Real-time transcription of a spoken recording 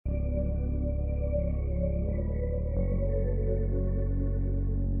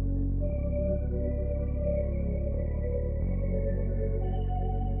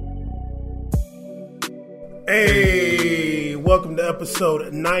Hey, welcome to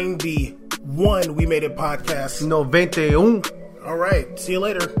episode 91. We Made It podcast. No, 21. All right, see you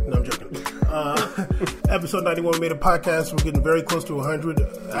later. No, I'm joking. Episode 91, We Made It podcast. We're getting very close to 100.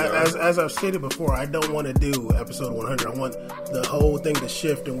 As I've stated before, I don't want to do episode 100. I want the whole thing to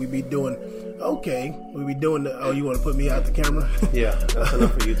shift, and we be doing. Oh, you want to put me out the camera? Yeah, that's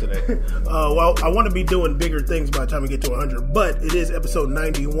enough for you today. Well, I want to be doing bigger things by the time we get to 100, but it is episode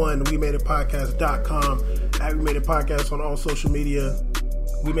 91. We Made It podcast.com. At We Made It podcast on all social media.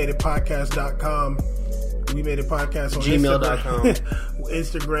 We Made It podcast.com. We Made It podcast on gmail.com.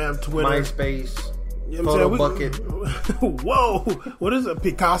 Instagram, Twitter, MySpace. You know Photo bucket. Whoa, what is it?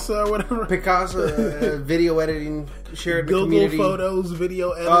 Picasa or whatever? Picasa, video editing, shared the Google community. Photos,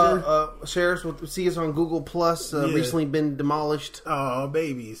 video editor. Shares will see us on Google Plus. Recently been demolished. Oh,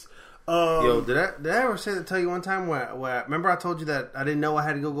 babies. Yo, did I ever tell you one time where remember I told you that I didn't know I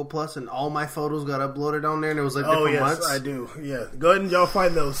had Google Plus and all my photos got uploaded on there and it was like different months? I do. Yeah, go ahead and y'all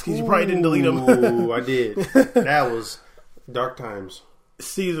find those because you probably didn't delete them. Ooh, I did. That was dark times.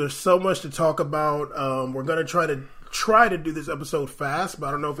 See, there's so much to talk about. We're gonna try to do this episode fast, but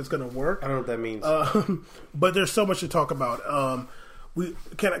I don't know if it's gonna work. I don't know what that means. But there's so much to talk about.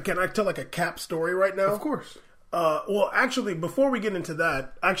 Can I tell like a cap story right now? Of course. Well, actually, before we get into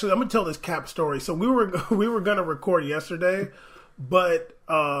that, I'm gonna tell this cap story. So we were gonna record yesterday, but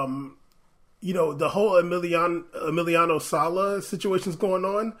the whole Emiliano Sala situation's going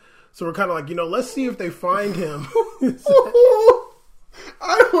on. So we're kind of like, let's see if they find him.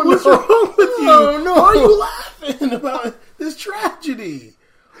 I don't What's know. wrong with you? Oh, no. Why are you laughing about this tragedy?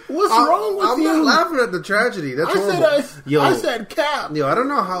 What's wrong with you? I'm not laughing at the tragedy. That's horrible. I said cap. Yo, I don't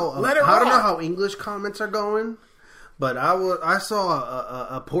know how. Let it I don't know rock. how English comments are going, but I saw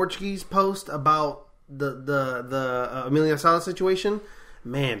a Portuguese post about the Emiliano Sala situation.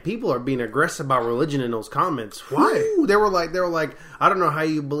 Man, people are being aggressive about religion in those comments. Why? Woo, they were like, I don't know how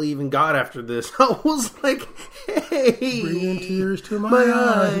you believe in God after this. I was like, hey, Bringing tears to my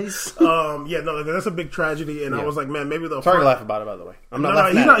eyes. That's a big tragedy, and I was like, man, maybe they'll. Sorry to laugh about it, by the way. I'm not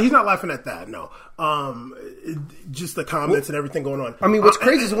laughing. He's not laughing at that. No, just the comments and everthing going on. I mean, what's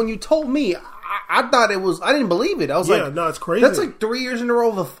crazy is when you told me, I thought it was. I didn't believe it. I was like, no, it's crazy. That's like 3 years in a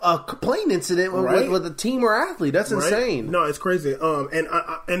row of a plane incident with a team or athlete. That's insane. No, it's crazy.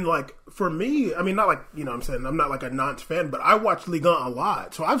 And like for me, I mean, not like I'm saying I'm not like a Nantes fan, but I watch Ligue 1 a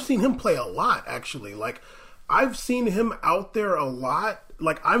lot, so I've seen him play a lot. Actually, like I've seen him out there a lot.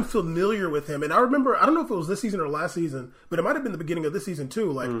 Like I'm familiar with him, and I remember I don't know if it was this season or last season, but it might have been the beginning of this season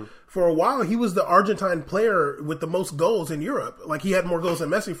too. Like for a while, he was the Argentine player with the most goals in Europe. Like he had more goals than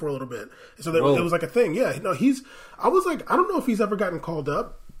Messi for a little bit, so it was like a thing. Yeah, no, I was like, I don't know if he's ever gotten called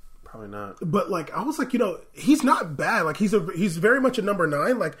up. Probably not. But like I was like, he's not bad. Like he's very much a number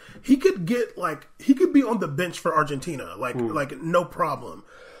 9. Like he could be on the bench for Argentina. Like no problem.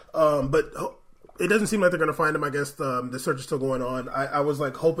 But it doesn't seem like they're going to find him. I guess the search is still going on. I was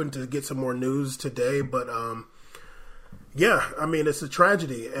like hoping to get some more news today, but yeah, I mean it's a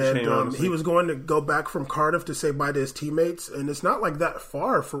tragedy, and he was going to go back from Cardiff to say bye to his teammates, and it's not like that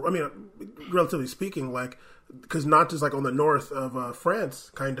far relatively speaking, like because Nantes is like on the north of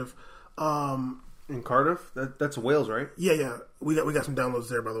France, kind of. In Cardiff, that's Wales, right? Yeah. We got some downloads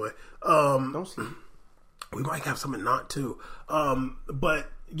there, by the way. Don't see. We might have some in Nantes too.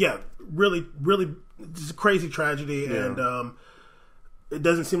 But yeah, really, it's a crazy tragedy, and it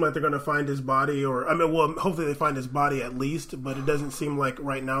doesn't seem like they're going to find his body, hopefully they find his body at least, but it doesn't seem like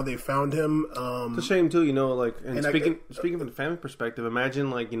right now they found him. It's a shame too, speaking from the family perspective, imagine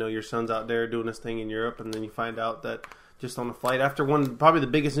your son's out there doing this thing in Europe, and then you find out that just on the flight after probably the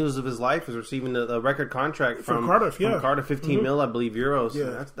biggest news of his life is receiving the record contract from Cardiff, from Cardiff, 15 mil, I believe, euros.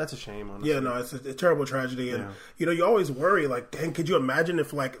 Yeah, that's a shame. Honestly. Yeah, no, it's a terrible tragedy, and you always worry, like, dang, could you imagine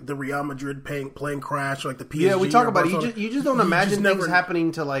if like the Real Madrid plane crash, or, like the PSG? Yeah, we talk about it. You just don't imagine things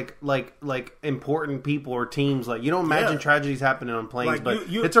happening to like important people or teams. Like you don't imagine tragedies happening on planes, but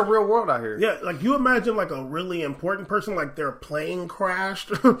it's a real world out here. Yeah, like you imagine like a really important person, like their plane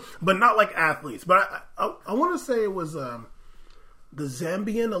crashed, but not like athletes. But I want to say it was. The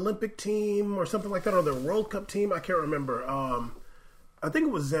Zambian Olympic team or something like that, or the World Cup team. I can't remember. I think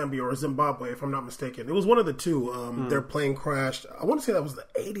it was Zambia or Zimbabwe, if I'm not mistaken. It was one of the two. Their plane crashed. I want to say that was the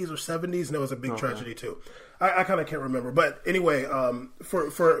 80s or 70s, and it was a big tragedy too. I kind of can't remember. But anyway,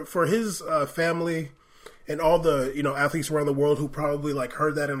 for his family and all the athletes around the world who probably like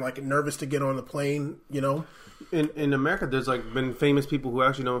heard that and like nervous to get on the plane, In America, there's like been famous people who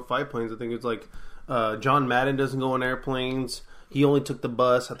actually don't fly planes. I think it's like John Madden doesn't go on airplanes. He only took the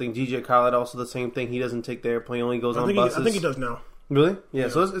bus. I think DJ Khaled also the same thing. He doesn't take the airplane. He only goes on buses. I think he does now. Really? Yeah.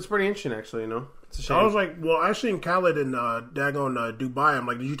 So it's pretty interesting, actually. I was like, well, I seen Khaled in daggone Dubai. I'm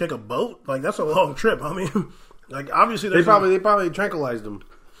like, did you take a boat? Like, that's a long trip. I mean, like, obviously, they probably tranquilized him.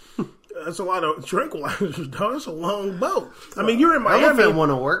 That's a lot of tranquilizers. That's a long boat. I mean, you're in Miami. Elephant want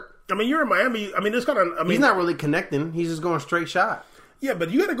to work. I mean, you're in Miami. I mean, it's kind of. I mean, he's not really connecting. He's just going straight shot. Yeah,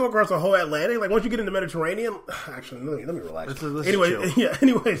 but you got to go across the whole Atlantic. Like, once you get in the Mediterranean, actually, let me relax. Let's anyway,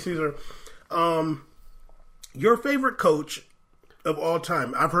 Anyway, Caesar, your favorite coach of all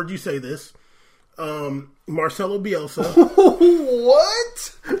time. I've heard you say this. Marcelo Bielsa.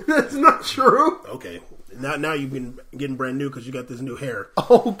 What? That's not true. Okay. Now you've been getting brand new because you got this new hair.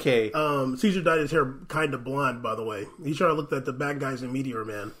 Okay. Caesar dyed his hair kind of blonde, by the way. He's trying to look at the bad guys in Meteor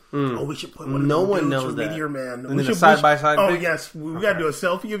Man. Oh, we should put one of no one knows that. Meteor Man. And then a side-by-side Oh, pic? yes. We got to do a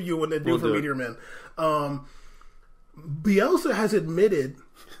selfie of you and then do for Meteor Man. Bielsa has admitted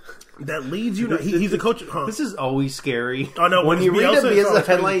that Leeds United. He's a coach. This is always scary. Oh no! When you read the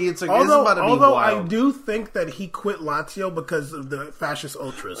headline, it's like this is about to be wild. I do think that he quit Lazio because of the fascist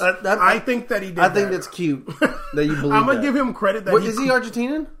ultras. I think that he did. I think that's cute that you believe. I'm gonna give him credit. That is he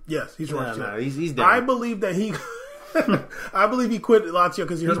Argentinian? Yes, he's Argentinian. No, he's dead. I believe that he. I believe he quit Lazio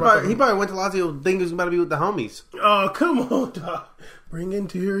because he probably went to Lazio thinking he was about to be with the homies. Oh, come on, dog. Bringing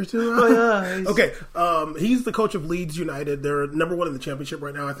tears to my eyes. Okay, he's the coach of Leeds United. They're number 1 in the championship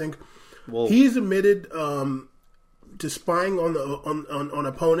right now, I think. Whoa. He's admitted to spying on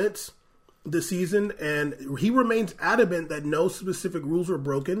opponents this season, and he remains adamant that no specific rules were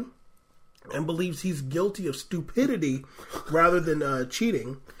broken, and believes he's guilty of stupidity rather than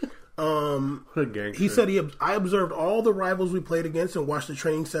cheating. He said I observed all the rivals we played against and watched the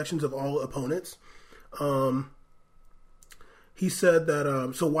training sections of all opponents. He said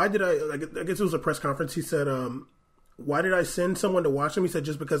that, so why did I guess it was a press conference. He said, why did I send someone to watch them? He said,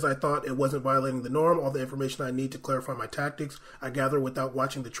 just because I thought it wasn't violating the norm. All the information I need to clarify my tactics, I gather without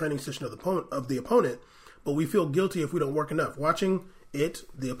watching the training session of the opponent. But we feel guilty if we don't work enough. Watching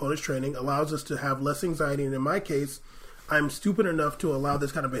the opponent's training, allows us to have less anxiety. And in my case, I'm stupid enough to allow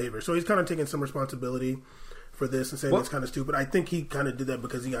this kind of behavior. So he's kind of taking some responsibility for this and saying it's kind of stupid. I think he kind of did that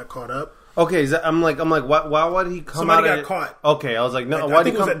because he got caught up. Okay, I'm like, why did he come Somebody out? got caught. Okay, I was like, no. I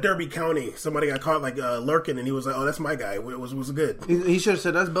think it was at Derby County. Somebody got caught lurking, and he was like, "Oh, that's my guy." It was good. He should have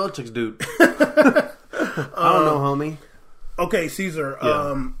said, "That's Belichick's dude." I don't know, homie. Okay, Caesar.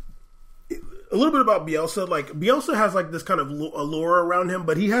 Yeah. A little bit about Bielsa. Like, Bielsa has this kind of allure around him,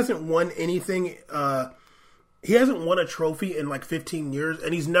 but he hasn't won anything. He hasn't won a trophy in 15 years,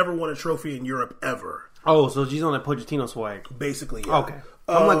 and he's never won a trophy in Europe ever. Oh, so he's on that Pochettino swag. Basically, yeah. Okay.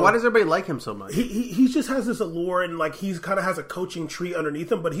 I'm like, why does everybody like him so much? He just has this allure, and he's kind of has a coaching tree underneath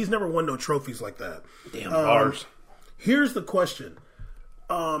him, but he's never won no trophies like that. Damn bars. Here's the question: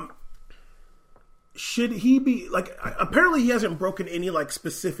 should he be apparently he hasn't broken any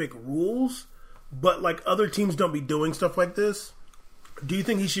specific rules, but other teams don't be doing stuff like this. Do you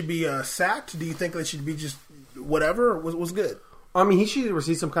think he should be sacked? Do you think they should be just whatever? Was good? I mean, he should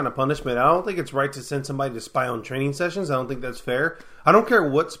receive some kind of punishment. I don't think it's right to send somebody to spy on training sessions. I don't think that's fair. I don't care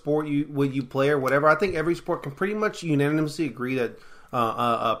what sport you play or whatever. I think every sport can pretty much unanimously agree that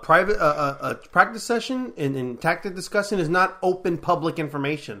a practice session and tactic discussion is not open public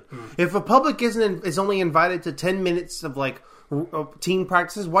information. If a public is only invited to 10 minutes of team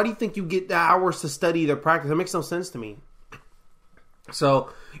practices, why do you think you get the hours to study their practice? That makes no sense to me. So,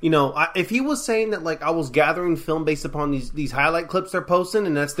 if he was saying that I was gathering film based upon these highlight clips they're posting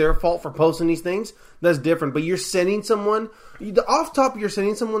and that's their fault for posting these things, that's different. But you're sending someone, off top you're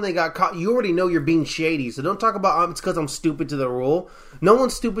sending someone they got caught, you already know you're being shady. So don't talk about, it's because I'm stupid to the rule. No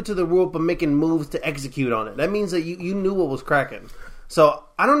one's stupid to the rule but making moves to execute on it. That means that you knew what was cracking. So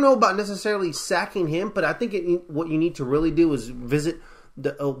I don't know about necessarily sacking him, but I think what you need to really do is visit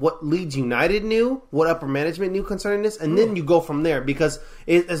what Leeds United knew, what upper management knew concerning this, and then you go from there. Because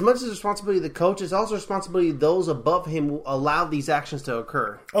as much as responsibility of the coach, it's also responsibility of those above him who allowed these actions to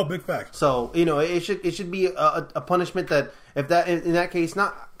occur. Oh, big fact. So it should be a punishment that if that in that case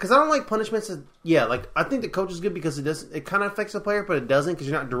not because I don't like punishments. I think the coach is good because it kind of affects the player, but it doesn't because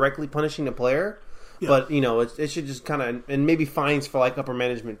you're not directly punishing the player. Yeah. But, it should just kind of... And maybe fines for, upper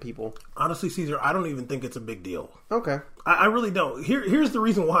management people. Honestly, Caesar, I don't even think it's a big deal. Okay. I really don't. Here's the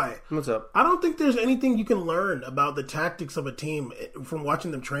reason why. What's up? I don't think there's anything you can learn about the tactics of a team from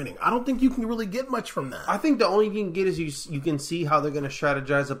watching them training. I don't think you can really get much from that. I think the only thing you can get is you can see how they're going to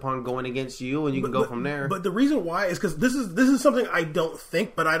strategize upon going against you, and you can go from there. But the reason why is because this is something I don't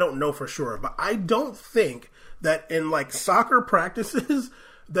think, but I don't know for sure. But I don't think that in, soccer practices...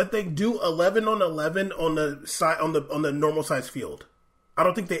 that they do 11 on 11 on the normal size field. I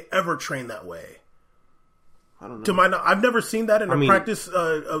don't think they ever train that way. I don't know. To my knowledge, I've never seen that in practice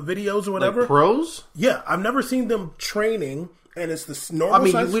videos or whatever. Like pros? Yeah, I've never seen them training, and it's this normal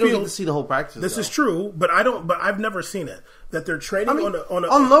size field. We don't get to see the whole practice. This is true, but I've never seen it. That they're training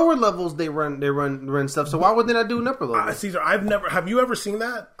on lower levels. They run stuff. So why would they not do an upper level? Caesar, Have you ever seen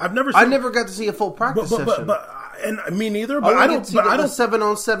that? I never got to see a full practice session. And me neither. But I don't. But I don't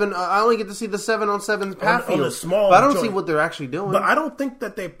 7-on-7. I only get to see the 7-on-7 path field. On the small. But I don't see what they're actually doing. But I don't think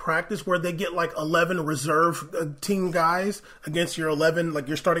that they practice where they get like 11 reserve team guys against your 11, like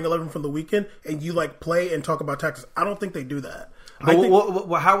your starting 11 from the weekend, and you like play and talk about tactics. I don't think they do that. But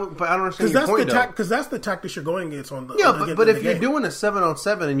how? But I don't understand your point, though. Because that's the tactics you're going against on the. Yeah, but if you're doing a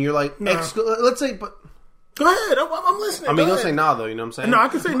 7-on-7 and you're like, let's say, but. Go ahead. I'm listening. I mean, don't say nah, though. You know what I'm saying? No, I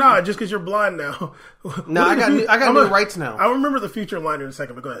can say nah just because you're blind now. No, I got new rights now. I'll remember the future liner in a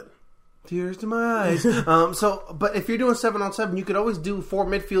second, but go ahead. Tears to my eyes. But if you're doing 7-on-7, you could always do 4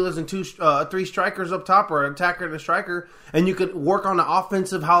 midfielders and 3 strikers up top, or an attacker and a striker, and you could work on the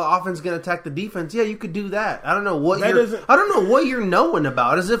offensive, how the offense is going to attack the defense. Yeah, you could do that. I don't know what you're knowing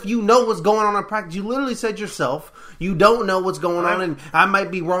about. As if you know what's going on in practice. You literally said yourself you don't know what's going on, and I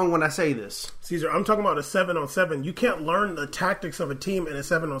might be wrong when I say this. Caesar, I'm talking about a 7-on-7. You can't learn the tactics of a team in a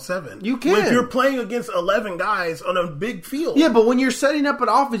 7-on-7. You can. If you're playing against 11 guys on a big field. Yeah, but when you're setting up an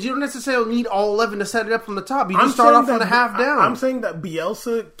offense, you don't necessarily need all 11 to set it up from the top. You just start off on the half down. I'm saying that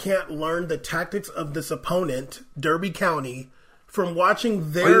Bielsa can't learn the tactics of this opponent, Derby County, from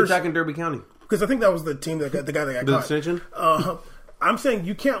watching theirs. Why are you attacking Derby County? Because I think that was the team that got the guy that got the caught. Extension? I'm saying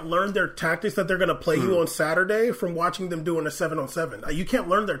you can't learn their tactics that they're going to play you on Saturday from watching them doing a 7-on-7. You can't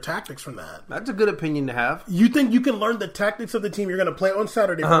learn their tactics from that. That's a good opinion to have. You think you can learn the tactics of the team you're going to play on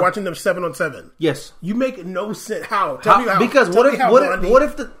Saturday from watching them 7-on-7? Yes. You make no sense. How? Tell me how. Because what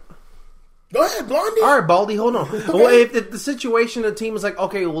if the... Go ahead, Blondie. All right, Baldy, hold on. Okay. Well, if the situation of the team is like,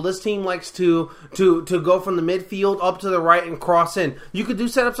 okay, well, this team likes to go from the midfield up to the right and cross in, you could do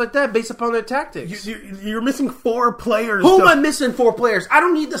setups like that based upon their tactics. You're missing 4 players. Who am I missing 4 players? I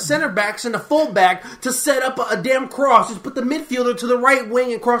don't need the center backs and the fullback to set up a damn cross. Just put the midfielder to the right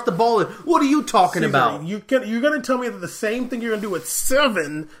wing and cross the ball in. What are you talking about? You're going to tell me that the same thing you're going to do with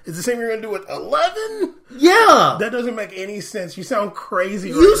 7 is the same you're going to do with 11? Yeah. That doesn't make any sense. You sound crazy.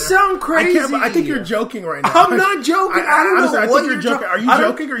 You sound crazy. I think you're joking right now. I'm not joking. I don't know what you're joking. Are you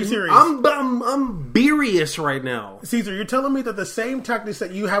joking or are you serious? I'm serious right now. Caesar, you're telling me that the same tactics that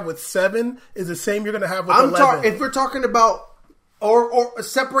you have with 7 is the same you're going to have with 11. If we're talking about or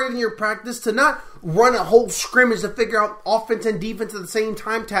separating your practice to not run a whole scrimmage to figure out offense and defense at the same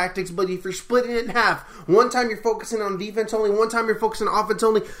time tactics, but if you're splitting it in half, one time you're focusing on defense only, one time you're focusing on offense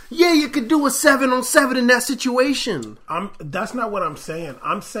only, yeah, you could do a 7-on-7 in that situation. That's not what I'm saying.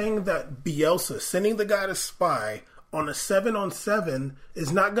 I'm saying that Bielsa sending the guy to spy on a 7-on-7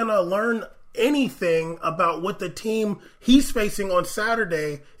 is not going to learn anything about what the team he's facing on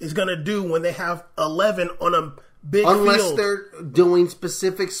Saturday is going to do when they have 11 on a big unless field. They're doing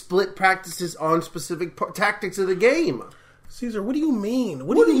specific split practices on specific tactics of the game. Caesar, what do you mean?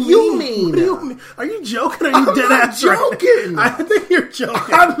 What do you mean? What do you mean? Are you joking or are you dead ass? Joking. I think you're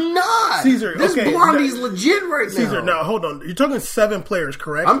joking. I'm not. Caesar, this Blondie's legit right now. Caesar, now hold on. You're talking 7 players,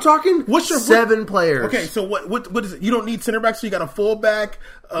 correct? I'm talking 7 players. Okay, so what is it? You don't need center back, so you got a fullback?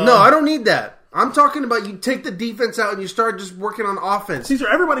 No, I don't need that. I'm talking about you take the defense out and you start just working on offense. Caesar,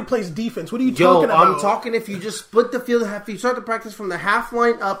 everybody plays defense. What are you talking about? I'm talking if you just split the field, if you start to practice from the half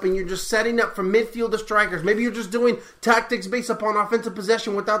line up and you're just setting up from midfield to strikers. Maybe you're just doing tactics based upon offensive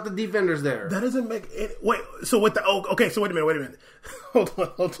possession without the defenders there. That doesn't make it. Wait, so with the. Oh, okay, so wait a minute. Hold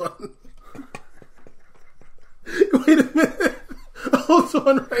on. Wait a minute. Hold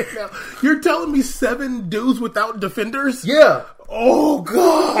on right now. You're telling me 7 dudes without defenders? Yeah. Oh,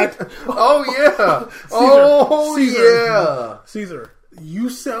 God. Oh, yeah. Caesar,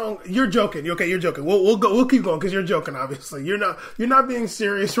 Caesar, you're joking. Okay, you're joking. We'll keep going because you're joking, obviously. You're not being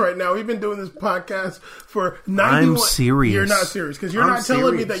serious right now. We've been doing this podcast for 91. I'm serious. You're not serious because you're not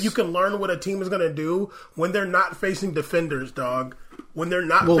telling me that you can learn what a team is going to do when they're not facing defenders, dog. When they're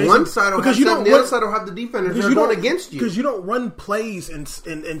not facing... one side will have the other side will have the defenders. They're going against you. Because you don't run plays in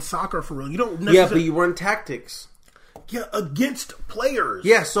soccer for real. You don't necessarily... Yeah, but you run tactics. Yeah, against players.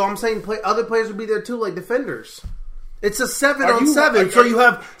 Yeah, so I'm saying other players would be there too, like defenders. It's a 7-on-7, so you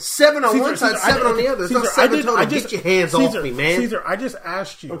have 7 on one side, 7 on the other. It's not 7 total. Get your hands off me, man. Caesar, I just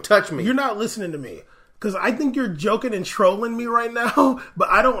asked you. Don't touch me. You're not listening to me. Because I think you're joking and trolling me right now, but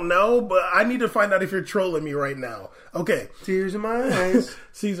I don't know. But I need to find out if you're trolling me right now. Okay. Tears in my eyes.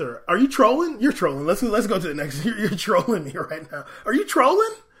 Caesar, are you trolling? You're trolling. Let's go to the next. You're trolling me right now. Are you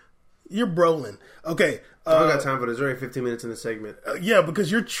trolling? You're Brolin. Okay. I don't got time for this. There's already 15 minutes in the segment. Yeah,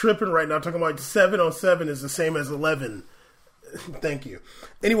 because you're tripping right now talking about 7-on-7 is the same as 11. Thank you.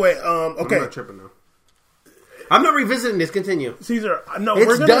 Anyway, okay. I'm not tripping though. I'm not revisiting this. Continue. Caesar, no,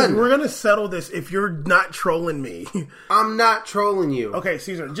 It's done. We're gonna settle this if you're not trolling me. I'm not trolling you. Okay,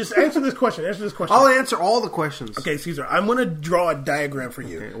 Caesar, just answer this question. I'll answer all the questions. Okay, Caesar, I'm gonna draw a diagram for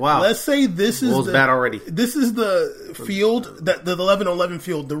you. Okay, wow. Let's say this is bad already. This is the field, the 11-on-11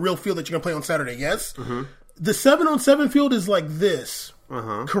 field, the real field that you're gonna play on Saturday. Yes. Mm-hmm. The 7-on-7 field is like this.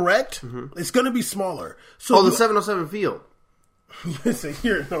 Correct. Mm-hmm. It's gonna be smaller. So the 7-on-7 field. Listen,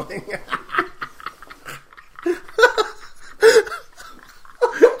 you're annoying.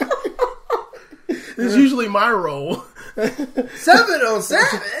 This is usually my role.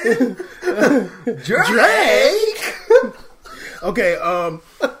 707 Drake.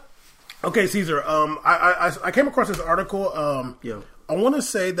 Okay, Caesar. I came across this article. I want to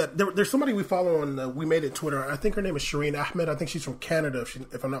say that there's somebody we follow on We Made It Twitter. I think her name is Shireen Ahmed. I think she's from Canada,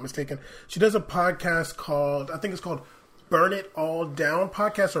 if I'm not mistaken. She does a podcast called, I think it's called Burn It All Down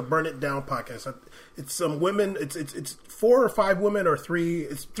podcast or Burn It Down podcast. It's some women. It's 4 or 5 women or 3.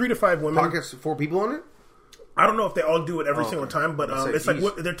 It's 3 to 5 women. Podcast 4 people on it. I don't know if they all do it every single time, but it's like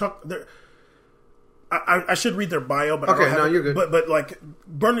they're talking. I should read their bio, but okay, I don't have you're good. But like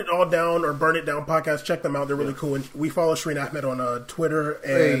Burn It All Down or Burn It Down podcast, check them out. They're really cool. And we follow Shireen Ahmed on Twitter,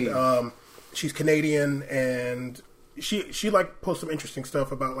 and she's Canadian, and she like posts some interesting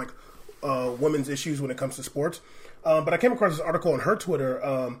stuff about like women's issues when it comes to sports. But I came across this article on her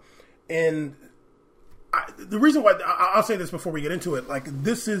Twitter, and the reason why I'll say this before we get into it, like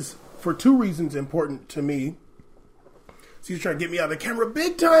this is for 2 reasons important to me. So you're trying to get me out of the camera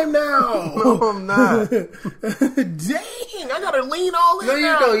big time now. No, I'm not. Dang, I gotta lean all in. No, you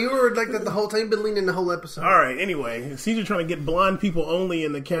don't. You were like that the whole time. You've been leaning the whole episode. All right. Anyway, Caesar trying to get blind people only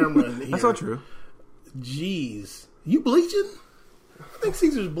in the camera. That's not true. Jeez, you bleaching? I think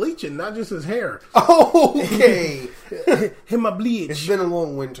Caesar's bleaching, not just his hair. Oh, okay. Him a bleach. It's been a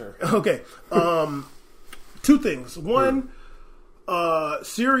long winter. Okay. 2 things. One.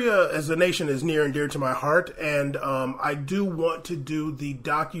 Syria as a nation is near and dear to my heart, and I do want to do the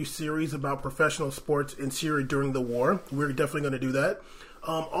docu-series about professional sports in Syria during the war. We're definitely going to do that.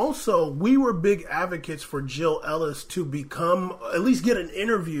 Also, we were big advocates for Jill Ellis to become, at least get an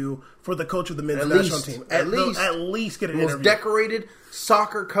interview for the coach of the men's national team. At least get an interview. Most decorated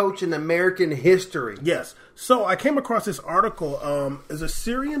soccer coach in American history. Yes. So I came across this article. As a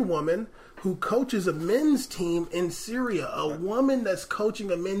Syrian woman who coaches a men's team in Syria. A woman that's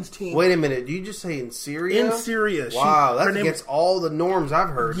coaching a men's team. Wait a minute. Did you just say in Syria? In Syria. Wow, that's against all the norms I've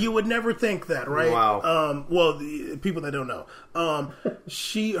heard. You would never think that, right? Wow. Well, the people that don't know.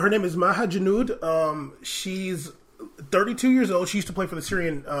 Her name is Maha Janud. She's 32 years old. She used to play for the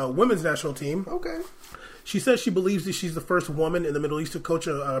Syrian women's national team. Okay. She says she believes that she's the first woman in the Middle East to coach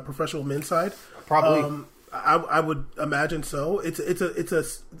a professional men's side. Probably. I would imagine so.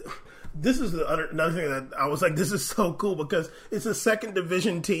 This is another thing that I was like, this is so cool because it's a 2nd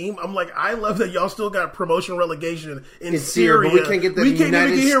division team. I'm like, I love that y'all still got promotion relegation in Syria. But we can't get the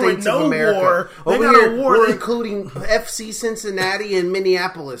United States of America. War. They Over got here, a war. we're including FC Cincinnati and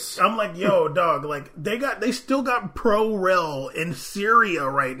Minneapolis. I'm like, yo, dog, like they still got pro rel in Syria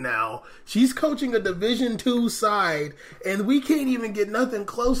right now. She's coaching a Division II side, and we can't even get nothing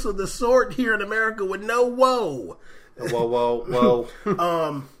close to the sort here in America with no whoa.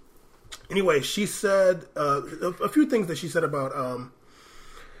 Whoa. Anyway, she said a few things that she said about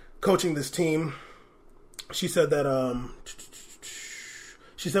coaching this team. She said that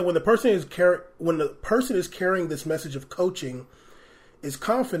when the person is carrying this message of coaching, is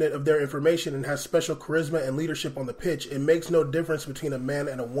confident of their information and has special charisma and leadership on the pitch, it makes no difference between a man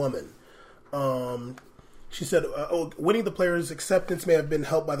and a woman. She said, winning the player's acceptance may have been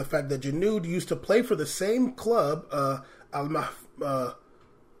helped by the fact that Janud used to play for the same club,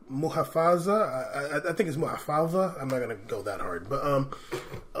 Muhafaza. I think it's Muhafaza. I'm not going to go that hard. But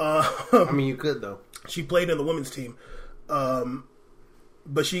I mean, you could, though. She played in the women's team.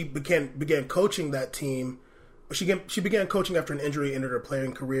 But she began coaching that team. She began coaching after an injury ended her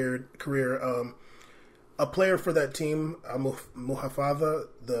playing career. A player for that team, Muhafaza,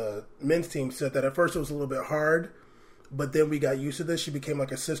 the men's team, said that at first it was a little bit hard, but then we got used to this. She became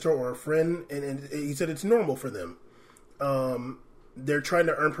like a sister or a friend, and he said it's normal for them. They're trying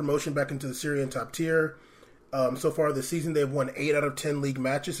to earn promotion back into the Syrian top tier. So far this season, they've won 8 out of 10 league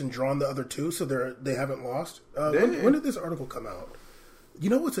matches and drawn the other 2, so they haven't lost. When did this article come out?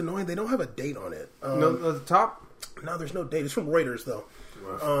 You know what's annoying? They don't have a date on it. No, at the top? No, there's no date. It's from Reuters, though.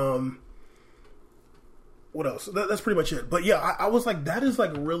 Wow. what else? That's pretty much it. But yeah, I was like, that is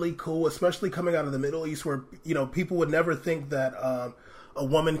like really cool, especially coming out of the Middle East, where people would never think that a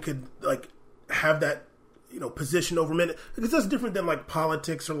woman could like have that position over men, because that's different than like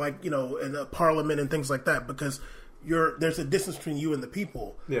politics or like in the parliament and things like that, because there's a distance between you and the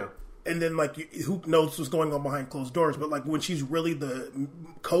people. Yeah. And then, like, who knows what's going on behind closed doors? But, like, when she's really the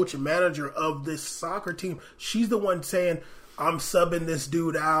coach and manager of this soccer team, she's the one saying, I'm subbing this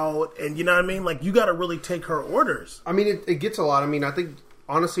dude out. And you know what I mean? Like, you got to really take her orders. I mean, it gets a lot. I mean, I think,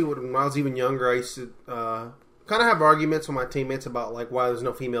 honestly, when I was even younger, I used to kind of have arguments with my teammates about, like, why there's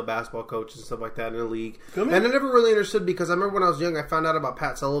no female basketball coaches and stuff like that in the league. And I never really understood, because I remember when I was young, I found out about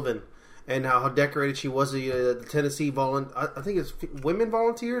Pat Sullivan. And how decorated she was, the Tennessee I think it's women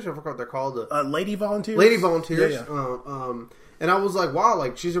volunteers, or I forgot what they're called. Lady volunteers? Lady volunteers. Yeah. And I was like, wow,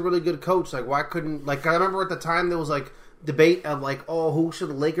 like, she's a really good coach. Like, why couldn't... Like, I remember at the time there was, like, debate of, like, oh, who should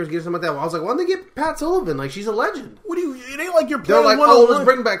the Lakers get or something like that. Well, I was like, why don't they get Pat Sullivan? Like, she's a legend. What do you... It ain't like you're playing They're like, one-on-one. oh, let's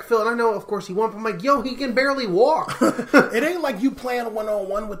bring back Phil. And I know, of course, he won. But I'm like, yo, he can barely walk. It ain't like you playing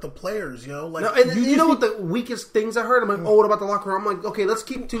one-on-one with the players, yo. Like, no, and you know what the weakest things I heard? I'm like, oh, what about the locker room? I'm like, okay, let's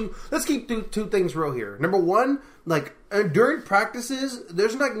keep two things real here. Number one, like, during practices,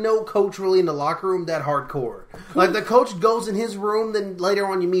 there's like no coach really in the locker room that hardcore. Like, the coach goes in his room, then later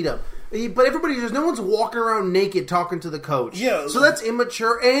on you meet up. But no one's walking around naked talking to the coach. Yeah. So that's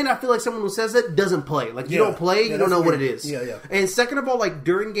immature, and I feel like someone who says that doesn't play. Like, you don't play, you don't know what it is. Yeah, yeah. And second of all, like,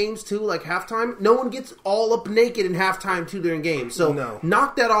 during games too, like halftime, no one gets all up naked in halftime too during games. So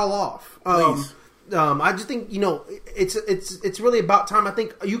knock that all off. Please. I just think, it's really about time. I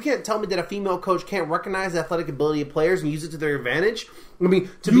think you can't tell me that a female coach can't recognize the athletic ability of players and use it to their advantage. I mean,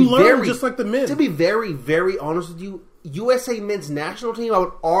 just like the men. To be very, very honest with you, USA men's national team, I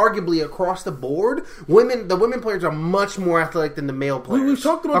would arguably across the board, the women players are much more athletic than the male players. We've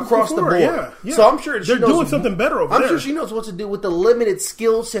talked about across this before. the board. Yeah. So I'm sure they're doing something better over there. I'm sure she knows what to do with the limited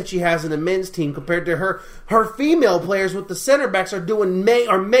skill set she has in the men's team compared to her female players with the center backs are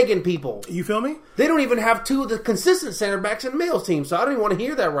Megan people. You feel me? They don't even have two of the consistent center backs in males team, so I don't even want to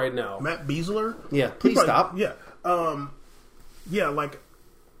hear that right now. Matt Beasler? Yeah, please stop. Yeah. Like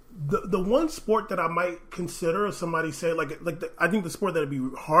the one sport that I might consider if somebody say I think the sport that would be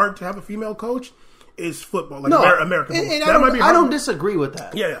hard to have a female coach is football, like American football. I don't disagree with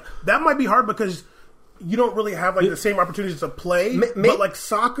that. Yeah. That might be hard because you don't really have like the same opportunities to play. But like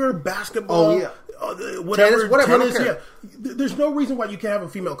soccer, basketball, whatever, tennis, there's no reason why you can't have a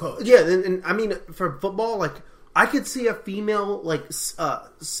female coach. Yeah, and I mean for football, like I could see a female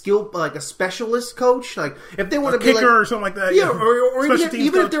skill, like a specialist coach, like if they want to be kicker or something like that. Yeah, or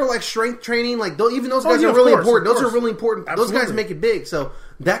even if they're like strength training, like even those guys are really important. Those are really important. Absolutely. Those guys make it big, so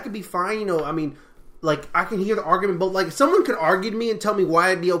that could be fine. I mean, like I can hear the argument, but like someone could argue to me and tell me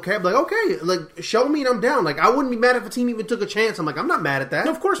why I'd be okay. I'd be like, okay, like show me and I'm down. Like I wouldn't be mad if a team even took a chance. I'm like, I'm not mad at that.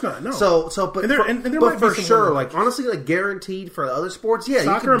 No, of course not. No. But for sure, like honestly, like guaranteed for other sports, yeah,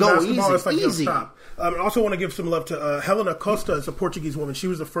 soccer you could go and basketball is like easy. I also want to give some love to Helena Costa. Is a Portuguese woman. She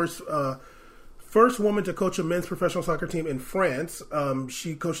was the first woman to coach a men's professional soccer team in France.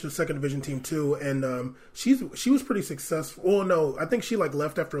 She coached the second division team too, and she was pretty successful. Well, no, I think she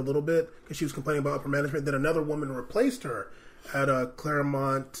left after a little bit because she was complaining about upper management. Then another woman replaced her at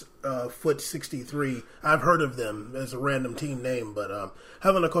Claremont Foot 63. I've heard of them as a random team name, but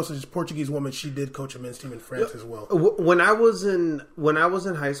Helena Costa is a Portuguese woman. She did coach a men's team in France as well. When I was in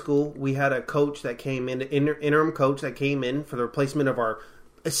high school, we had a coach that came in, interim coach that came in for the replacement of our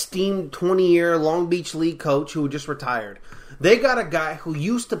esteemed 20-year Long Beach League coach who just retired. They got a guy who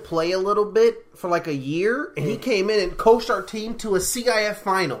used to play a little bit for like a year, and he came in and coached our team to a CIF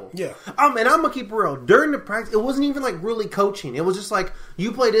final. Yeah. And I'm going to keep it real. During the practice, it wasn't even like really coaching. It was just like,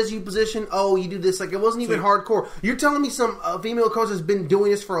 you play this, you position, you do this. Like, it wasn't even hardcore. You're telling me some female coach has been doing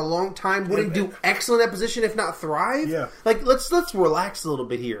this for a long time, wouldn't do excellent at position, if not thrive? Yeah. Like, let's relax a little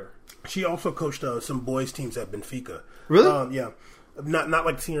bit here. She also coached some boys teams at Benfica. Really? Yeah. Not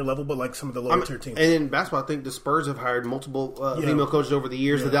like senior level, but like some of the lower tier teams. And in basketball, I think the Spurs have hired multiple female coaches over the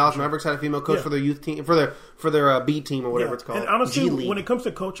years. Yeah, the Dallas Mavericks had a female coach for their youth team, for their B team or whatever it's called. And honestly, when it comes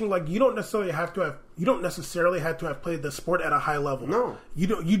to coaching, like you don't necessarily have to have played the sport at a high level. No,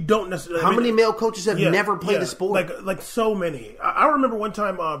 you don't necessarily. How many male coaches have never played the sport? Like so many. I remember one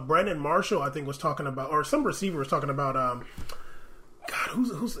time Brandon Marshall, I think, was talking about, or some receiver was talking about. God,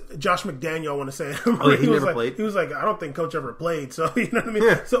 who's Josh McDaniel? I want to say. He never played. He was like, I don't think coach ever played. So you know what I mean.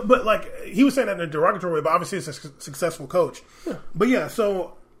 Yeah. So, but like he was saying that in a derogatory way. But obviously, it's a successful coach. Yeah. But yeah,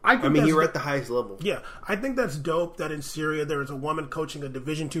 so I mean, you're at the highest level. Yeah, I think that's dope that in Syria there is a woman coaching a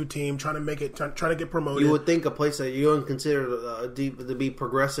Division II team, trying to get promoted. You would think a place that you don't consider to be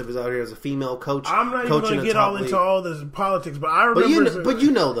progressive is out here as a female coach. I'm not even going to get into all this politics, but I remember. But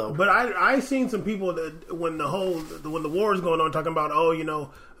you know though. But I seen some people that when the war is going on talking about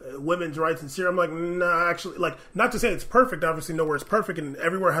women's rights in Syria. I'm like, nah, actually, like, not to say it's perfect. Obviously, nowhere is perfect, and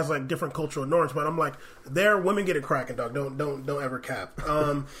everywhere has like different cultural norms. But I'm like, women get it cracking, dog. Don't ever cap.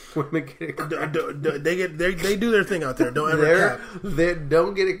 Women get it cracking. They do their thing out there. Don't ever cap.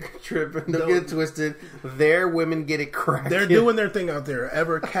 Don't get it tripping. Don't get it twisted. Their women get it cracking. They're doing their thing out there.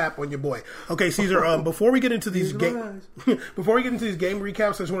 Ever cap on your boy. Okay, Caesar. Before we get into these game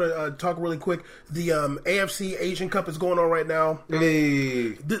recaps, I just want to talk really quick. The AFC Asian Cup is going on right now.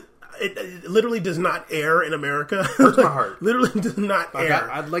 Hey. It literally does not air in America. Hurts my heart. Literally does not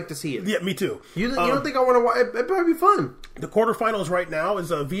air. I'd like to see it. Yeah, me too. You don't think I want to watch? It'd probably be fun. The quarterfinals right now is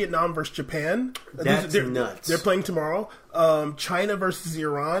Vietnam versus Japan. That's nuts. They're playing tomorrow. China versus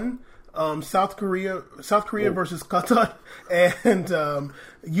Iran. South Korea versus Qatar, and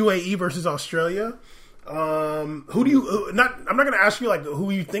UAE versus Australia. Who do you? I'm not going to ask you like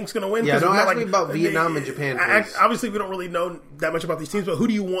who you think's going to win. Yeah, don't ask me like, about Vietnam and Japan. Obviously, we don't really know that much about these teams, but who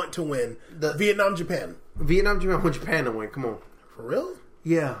do you want to win? Vietnam, Japan. Vietnam, Japan. I want Japan to win. Come on, for real?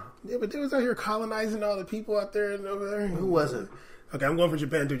 Yeah. Yeah, but they was out here colonizing all the people out there and over there. Who wasn't? Okay, I'm going for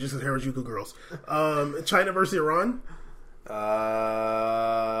Japan too, just as Harajuku girls. China versus Iran.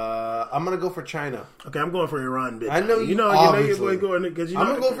 I'm gonna go for China. Okay, I'm going for Iran, bitch. I know you know you're going because I'm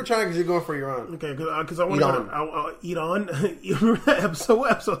gonna go for China because you're going for Iran. Okay, because I want to eat on. You remember that episode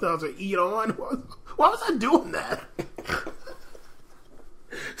that was like eat on? Why was I doing that?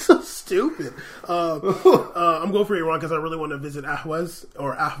 So stupid. I'm going for Iran because I really want to visit Ahvaz.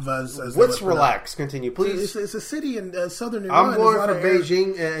 Let's relax. Continue, please. It's a city in southern Iran. I'm going for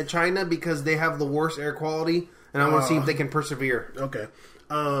Beijing and China because they have the worst air quality, and I want to see if they can persevere. Okay.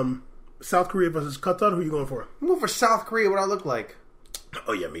 South Korea versus Qatar. Who are you going for? I'm going for South Korea. What I look like?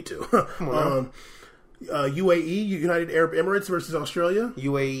 Oh yeah, me too. UAE, United Arab Emirates versus Australia.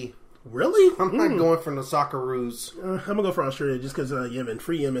 UAE. Really? I'm not going for the Socceroos. I'm gonna go for Australia just because Yemen,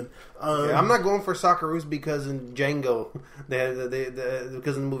 free Yemen. I'm not going for Socceroos because in Django,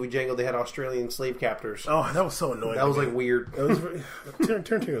 because in the movie Django, they had Australian slave captors. Oh, that was so annoying. That was like weird.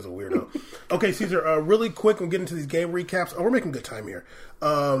 Tarantino was a weirdo. Okay, Caesar. Really quick, we'll get into these game recaps. Oh, we're making good time here.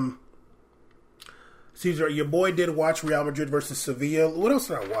 Caesar, your boy did watch Real Madrid versus Sevilla. What else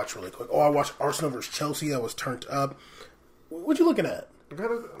did I watch really quick? Oh, I watched Arsenal versus Chelsea. That was turned up. What you looking at?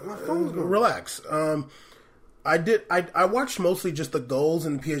 My phone's going. Relax. I watched mostly just the goals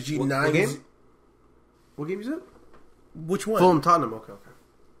in PSG 9. What game is it? Which one? Fulham Tottenham. Okay.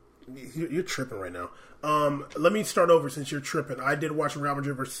 You're tripping right now. Let me start over since you're tripping. I did watch Real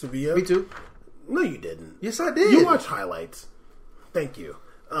Madrid versus Sevilla. Me too. No, you didn't. Yes, I did. You watched highlights. Thank you.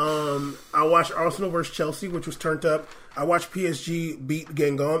 I watched Arsenal versus Chelsea, which was turned up. I watched PSG beat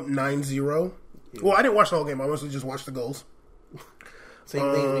Guingamp 9-0. Yeah. Well, I didn't watch the whole game. I mostly just watched the goals.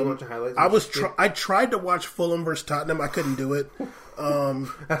 Same thing when you watch the highlights. I tried to watch Fulham versus Tottenham. I couldn't do it.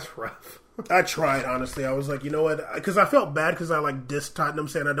 That's rough. I tried, honestly. I was like, you know what? Because I felt bad because I dissed Tottenham,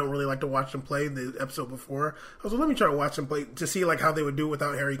 saying I don't really like to watch them play the episode before. I was like, let me try to watch them play to see how they would do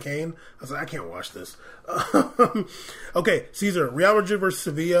without Harry Kane. I was like, I can't watch this. Okay, Caesar, Real Madrid versus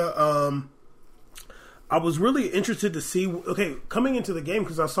Sevilla. I was really interested to see. Okay, coming into the game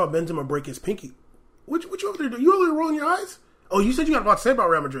because I saw Benzema break his pinky. What you over there do? You over there rolling your eyes? Oh, you said you got a lot to say about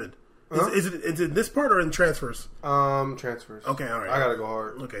Real Madrid. Huh? Is it this part or in transfers? Transfers. Okay, all right. I gotta go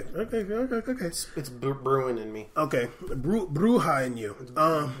hard. Okay. It's brewing in me. Okay, Bruja in you.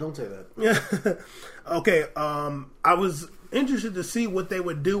 Don't say that. Yeah. Okay. I was interested to see what they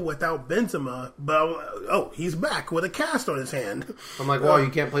would do without Benzema, but he's back with a cast on his hand. I'm like, wow, you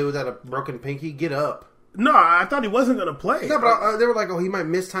can't play without a broken pinky. Get up. No, I thought he wasn't going to play. No, but they were like, he might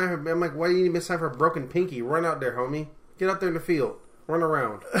miss time. I'm like, why do you need to miss time for a broken pinky? Run out there, homie. Get out there in the field. Run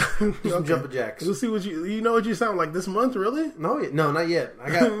around. Do some jumping jacks. We'll see what you know what you sound like this month, really? No, not yet. I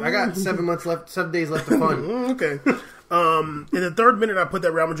got 7 months left, 7 days left of fun. Okay. In the third minute, I put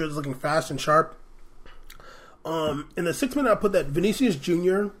that Real Madrid is looking fast and sharp. In the 6th minute, I put that Vinicius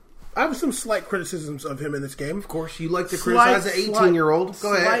Jr. I have some slight criticisms of him in this game. Of course, you like to criticize an 18-year-old.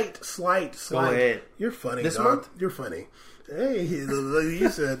 Go ahead. Slight. Go ahead. You're funny, this dog. month? You're funny. Hey, you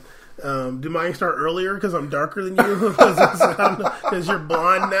said... do mine start earlier because I'm darker than you? Because you're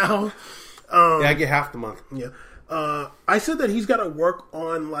blonde now? Yeah, I get half the month. Yeah. I said that he's got to work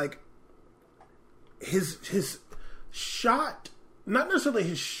on his shot not necessarily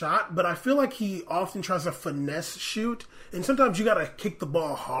his shot, but I feel like he often tries to finesse shoot, and sometimes you got to kick the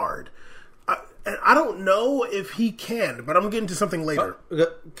ball hard. And I don't know if he can, but I'm getting to something later.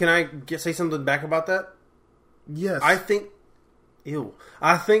 Can I say something back about that? Yes. I think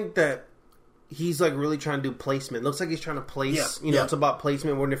that he's like really trying to do placement. Looks like he's trying to place. It's about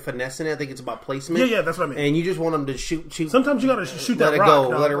placement. When they're finessing it, I think it's about placement. Yeah, that's what I mean. And you just want him to shoot. Sometimes you got to shoot that rock.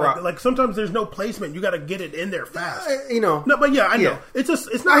 Let it rock. Like sometimes there's no placement. You got to get it in there fast. No, but I know.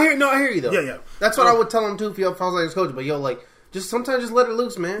 It's not. I hear you though. Yeah. That's what I would tell him too if I was like his coach. But sometimes just let it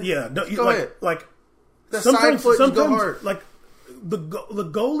loose, man. Yeah, go ahead. Like the side foot, just go hard. Like the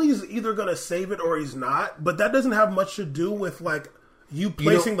goalie's either going to save it or he's not. But that doesn't have much to do with like you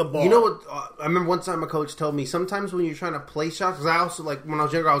placing the ball. You know what? I remember one time my coach told me sometimes when you're trying to place shots, because I also when I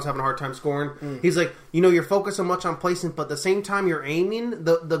was younger I was having a hard time scoring. He's like, you're focused so much on placing, but at the same time you're aiming,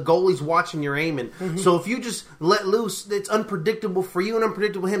 the goalie's watching you're aiming. So if you just let loose, it's unpredictable for you and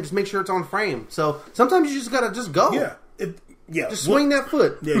unpredictable for him. Just make sure it's on frame. So sometimes you just gotta just go. Yeah. Just swing that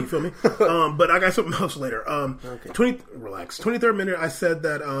foot. Yeah, you feel me? But I got something else later. Okay. 23rd minute, I said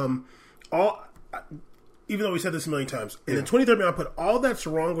that even though we said this a million times, in the 23rd minute, I put all that's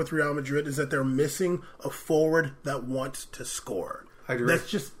wrong with Real Madrid is that they're missing a forward that wants to score. I agree.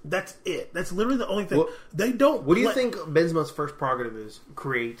 That's it. That's literally the only thing. Well, they don't. What do you think Benzema's first prerogative is?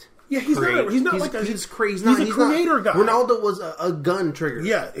 Create. Yeah, he's not like he's crazy. He's a creator guy. Ronaldo was a gun trigger.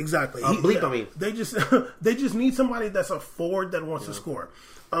 Yeah, exactly. They just need somebody that's a forward that wants to score.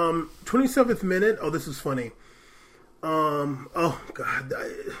 27th minute. Oh, this is funny. Oh God,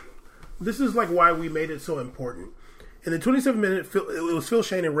 this is like why we made it so important. In the 27th minute, it was Phil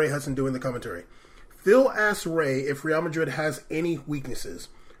Shane and Ray Hudson doing the commentary. Phil asks Ray if Real Madrid has any weaknesses.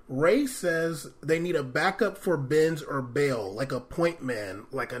 Ray says they need a backup for Benz or Bale, like a point man,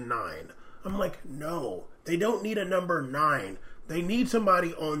 like a 9. I'm like, no, they don't need a number 9. They need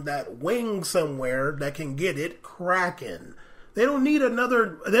somebody on that wing somewhere that can get it cracking. They don't need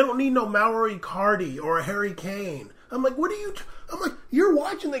no Mauro Icardi or a Harry Kane. I'm like, I'm like, you're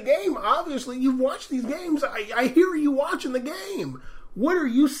watching the game. Obviously, you've watched these games. I hear you watching the game. What are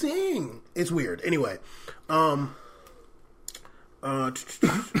you seeing? It's weird. Anyway, in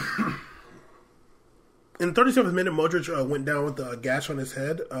the 37th minute, Modric went down with a gash on his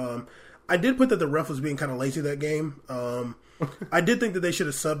head. I did put that the ref was being kind of lazy that game. I did think that they should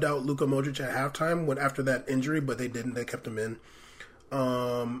have subbed out Luka Modric at halftime after that injury, but they didn't. They kept him in.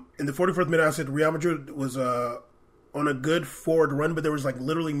 In the 44th minute, I said Real Madrid was on a good forward run, but there was like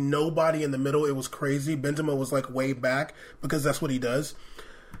literally nobody in the middle. It was crazy. Benzema was like way back because that's what he does.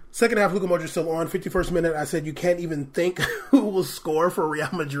 Second half, Luka Modric still on. 51st minute, I said you can't even think who will score for Real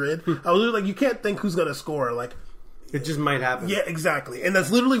Madrid. I was like, you can't think who's going to score. Like, it just might happen. Yeah, exactly. And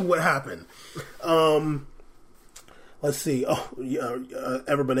that's literally what happened. Let's see.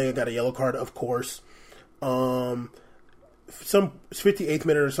 Ever Banega got a yellow card, of course. Some 58th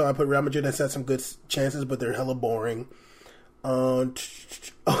minute or so, I put Real Madrid has had some good chances, but they're hella boring.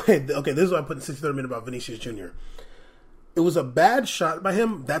 Okay, this is what I put in 63rd minute about Vinicius Jr. It was a bad shot by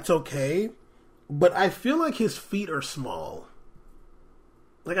him. That's okay. But I feel like his feet are small.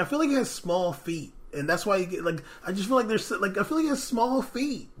 Like, I feel like he has small feet. And that's why, I just feel like I feel like he has small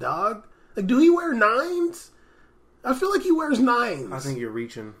feet, dog. Like, do he wear 9s? I feel like he wears 9s. I think you're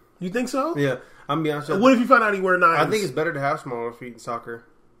reaching. You think so? Yeah. I'm gonna be honest with you. What if you find out he wears 9s? I think it's better to have smaller feet in soccer.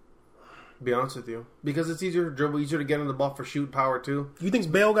 Be honest with you, because it's easier to dribble, easier to get on the ball for shoot power too. You think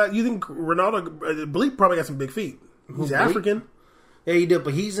Ronaldo? Bleak probably got some big feet. He's African. Yeah, he did,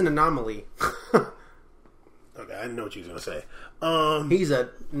 but he's an anomaly. Okay, I didn't know what you were gonna say. He's an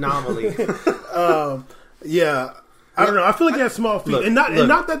anomaly. Yeah. I don't know. I feel like he has small feet, and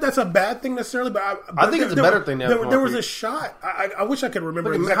not that that's a bad thing necessarily. But I think it's a better thing. There was a shot. I wish I could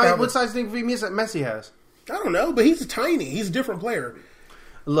remember exactly. What size do you think Messi has? I don't know, but he's tiny. He's a different player.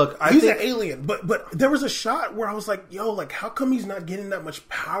 Look, he's an alien. But there was a shot where I was like, yo, like how come he's not getting that much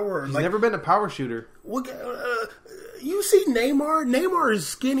power? He's never been a power shooter. You see Neymar? Neymar is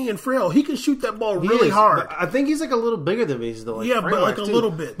skinny and frail. He can shoot that ball really hard. I think he's like a little bigger than Vinicius, though. Yeah, but like a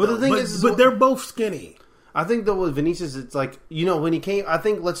little bit. But the thing is, they're both skinny. I think though with Vinicius, it's like, when he came, I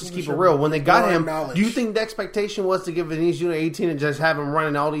think let's just keep it real. When they got him, do you think the expectation was to give Vinicius Jr. 18 and just have him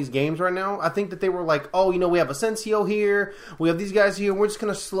running all these games right now? I think that they were like, we have Asensio here, we have these guys here, we're just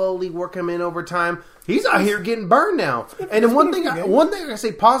going to slowly work him in over time. He's out here getting burned now. And then one thing I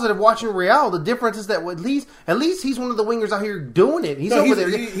say positive watching Real, the difference is that at least he's one of the wingers out here doing it. He's over there.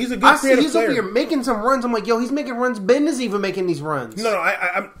 He's a good creative player. He's over here making some runs. I'm like, he's making runs. Ben is even making these runs. No,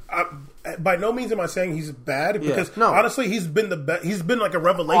 I by no means am I saying he's bad because honestly he's been the best. He's been like a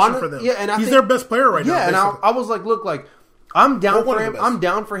revelation for them. Yeah, and he's their best player right now. Yeah, and I was like, look, like I'm down for him. I'm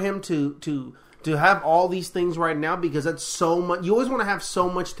down for him to have all these things right now because that's so much. You always want to have so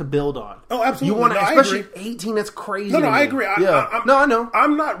much to build on. Oh, absolutely. You want to, especially 18. That's crazy. No, I agree. I know.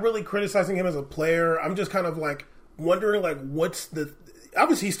 I'm not really criticizing him as a player. I'm just kind of like wondering, like, what's the.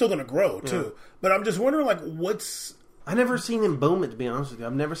 Obviously, he's still going to grow too, but I'm just wondering, like, what's. I never seen him boom it. To be honest with you,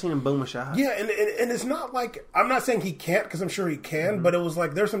 I've never seen him boom a shot. Yeah, and it's not like I'm not saying he can't because I'm sure he can, but it was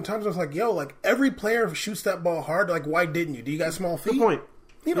like there's some times I was like, yo, like every player shoots that ball hard. Like, why didn't you? Do you got small feet? Good point.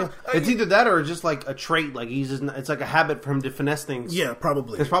 You know, it's either that or just like a trait. Like it's like a habit for him to finesse things. Yeah,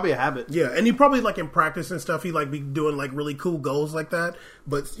 probably. It's probably a habit. Yeah, and he probably like in practice and stuff, he like be doing like really cool goals like that.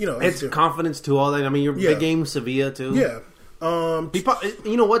 But you know, it's confidence too. All that. I mean, your big game Sevilla too. Yeah.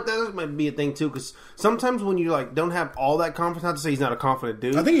 You know what? That might be a thing too, because sometimes when you like don't have all that confidence, not to say he's not a confident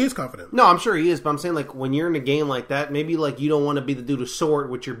dude. I think he is confident. No, I'm sure he is, but I'm saying like when you're in a game like that, maybe like you don't want to be the dude to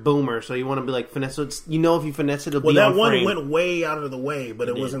sort with your boomer, so you want to be like finesse. So it's, if you finesse it, it'll be on frame. Well, that one went way out of the way, but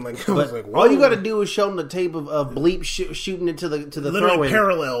it wasn't like. It was like all you got to do is show him the tape of Bleep shooting it to the literally throw-in.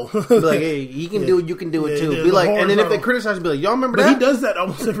 parallel. Be like, hey, he can do it, you can do it too. Be like, and then if they criticize, be like, y'all remember that? He does that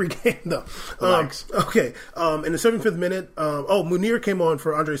almost every game though. Okay, in the 75th minute, Munir came on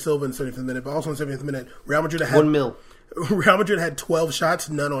for Andre Silva in the 75th minute, but also in the 75th minute, Real Madrid had 12 shots,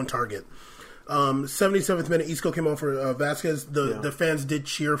 none on target. 77th minute, Isco came on for Vasquez. The fans did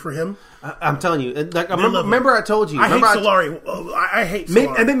cheer for him. I'm telling you, like, remember I told you. I hate Solari. I hate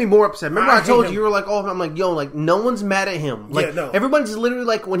Solari. It made me more upset. Remember I told you were like, oh, I'm like, yo, like no one's mad at him. Like everyone's literally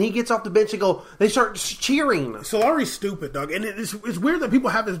like when he gets off the bench, they start cheering. Solari's stupid, dog, and it's weird that people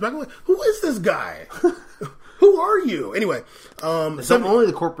have his back. Like, who is this guy? Who are you? Anyway, only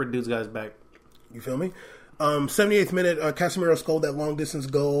the corporate dudes got his back. You feel me? 78th minute, Casemiro scored that long distance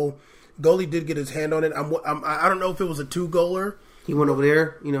goal. Goalie did get his hand on it. I don't know if it was a 2-goaler. He went over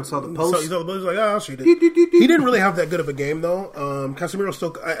there, saw the post. So he was like, oh, I'll shoot it. He didn't really have that good of a game though. Casemiro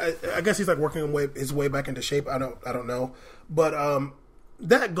still, I guess he's like working his way back into shape. I don't know, but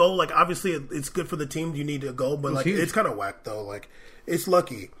that goal, like obviously it's good for the team. You need a goal, but like it's kind of whack though. Like it's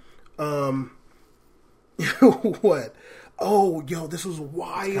lucky. What? Oh, yo, this was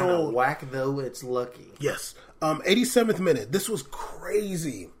wild. Kind of whack though. It's lucky. Yes. 87th minute. This was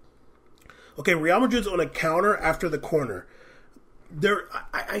crazy. Okay, Real Madrid's on a counter after the corner.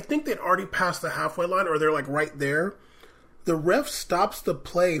 I think they'd already passed the halfway line, or they're like right there. The ref stops the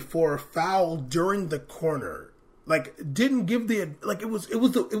play for a foul during the corner. Like, didn't give it was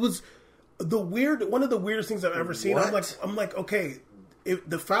the weird, one of the weirdest things I've ever seen. What? I'm like, okay, if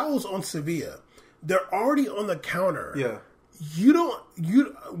the foul's on Sevilla, they're already on the counter. Yeah.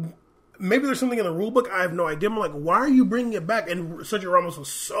 Maybe there's something in the rule book. I have no idea. I'm like, why are you bringing it back? And Sergio Ramos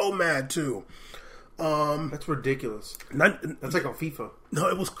was so mad too. That's ridiculous. That's like on FIFA. No,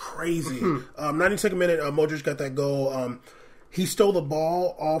 it was crazy. 92nd minute, Modric got that goal. He stole the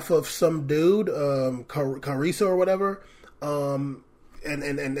ball off of some dude, Carrizo or whatever,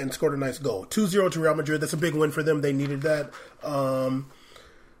 and scored a nice goal. 2-0 to Real Madrid. That's a big win for them. They needed that.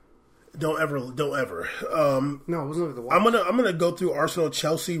 Don't ever. No, it wasn't like the watch. I'm gonna go through Arsenal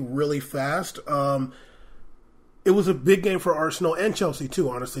Chelsea really fast. It was a big game for Arsenal and Chelsea too.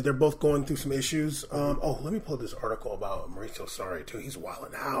 Honestly, they're both going through some issues. Let me pull this article about Mauricio Sarri too. He's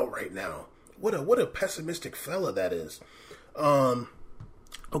wilding out right now. What a pessimistic fella that is.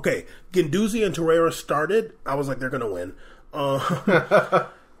 Okay, Guendouzi and Torreira started. I was like, they're gonna win.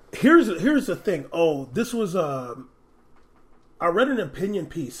 Here's the thing. This was I read an opinion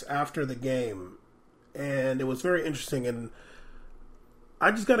piece after the game, and it was very interesting, and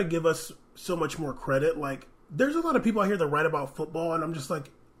I just got to give us so much more credit. Like, there's a lot of people out here that write about football, and I'm just like,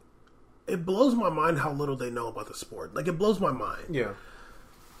 it blows my mind how little they know about the sport. Like, it blows my mind. Yeah.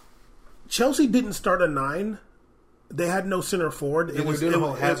 Chelsea didn't start a 9. They had no center forward. It was doing the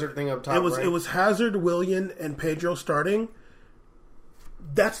whole Hazard thing up top, It was Hazard, Willian, and Pedro starting.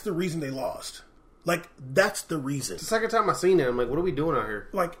 That's the reason they lost. Like, that's the reason. It's the second time I've seen it. I'm like, what are we doing out here?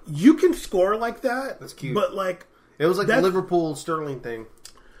 Like, you can score like that. That's cute. But, like... It was like the Liverpool Sterling thing.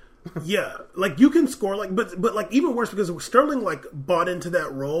 Yeah. Like, you can score like... But like, even worse, because Sterling, like, bought into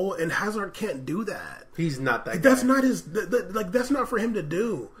that role, and Hazard can't do that. He's not that guy. That's not his... that's not for him to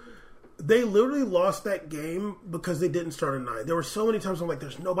do. They literally lost that game because they didn't start a 9. There were so many times I'm like,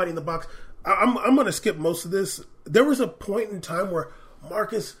 there's nobody in the box. I'm going to skip most of this. There was a point in time where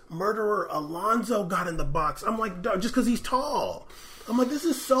Marcus Murderer Alonso got in the box. I'm like, just because he's tall. I'm like, this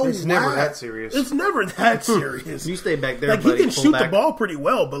is so It's never that serious. It's never that serious. You stay back there, like, buddy. He can shoot the ball pretty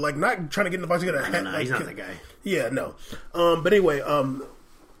well, but like not trying to get in the box. No, he's not that guy. Yeah, no. But anyway, I'm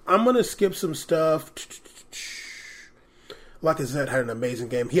going to skip some stuff. Lacazette had an amazing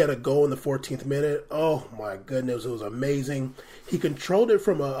game. He had a goal in the 14th minute. Oh my goodness, it was amazing. He controlled it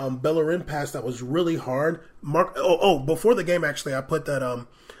from a Bellerin pass that was really hard. Before the game, actually, I put that.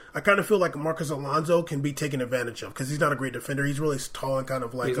 I kind of feel like Marcos Alonso can be taken advantage of because he's not a great defender. He's really tall and kind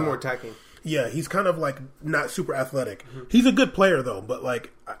of like he's more attacking. Yeah, he's kind of like not super athletic. Mm-hmm. He's a good player though, but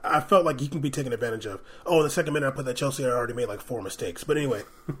like I felt like he can be taken advantage of. Oh, in the second minute, I put that Chelsea had already made like 4 mistakes. But anyway,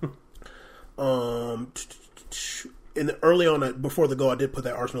 early on before the goal, I did put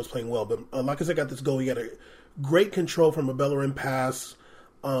that Arsenal was playing well. But Lacazette got this goal. He got a great control from a Bellerin pass,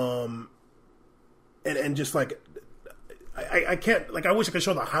 and just like. I can't, like, I wish I could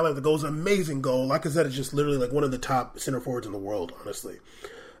show the highlight of the goal. It was an amazing goal. Lacazette is just literally, like, one of the top center forwards in the world, honestly.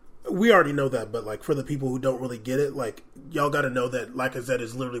 We already know that, but, like, for the people who don't really get it, like, y'all got to know that Lacazette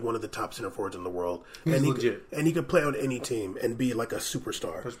is literally one of the top center forwards in the world. He's legit. And he could play on any team and be, like, a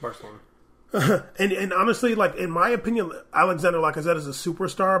superstar. First Barcelona. and honestly, like, in my opinion, Alexander Lacazette is a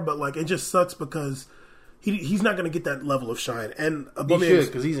superstar, but, like, it just sucks because... He's not going to get that level of shine. And Aubameyang, he should,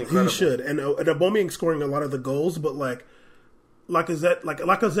 because he's incredible. He should. And Aubameyang scoring a lot of the goals, but, like,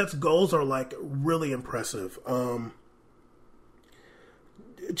 Lacazette's goals are like really impressive.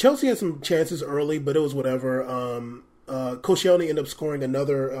 Chelsea had some chances early, but it was whatever. Koscielny ended up scoring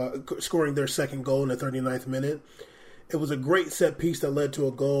their second goal in the 39th minute. It was a great set piece that led to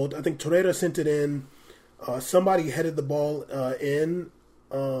a goal. I think Torreira sent it in. Somebody headed the ball into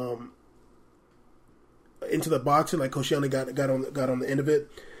the box, and like Koscielny got on the end of it.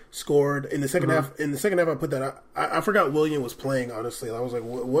 Scored in the second half. In the second half, I put that. I forgot Willian was playing. Honestly, I was like,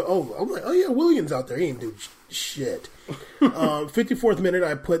 what? I'm like, oh yeah, Willian's out there. He ain't do shit. 54th minute,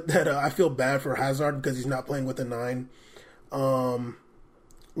 I put that. I feel bad for Hazard because he's not playing with the 9.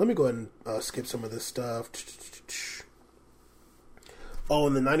 Let me go ahead and skip some of this stuff. Oh,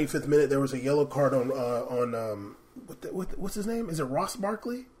 in the 95th minute, there was a yellow card on what's his name? Is it Ross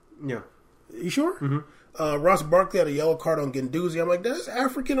Barkley? Yeah. You sure? Mm-hmm. Ross Barkley had a yellow card on Guendouzi. I'm like, that's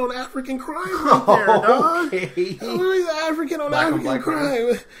African on African crime right there, dog. Okay. African on African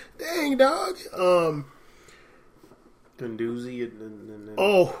crime. Dang, dog. Guendouzi and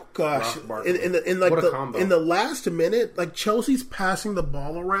oh gosh, in the last minute, like Chelsea's passing the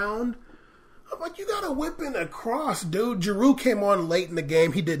ball around. I'm like, you got to whip in a cross, dude. Giroud came on late in the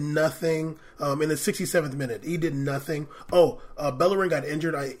game. He did nothing. In the 67th minute, he did nothing. Oh, Bellerin got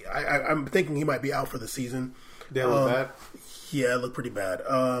injured. I'm thinking he might be out for the season. That look bad? Yeah, it looked pretty bad.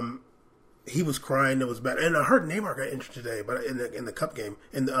 He was crying. It was bad. And I heard Neymar got injured today, but in the cup game.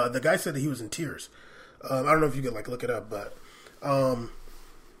 And the guy said that he was in tears. I don't know if you could look it up, but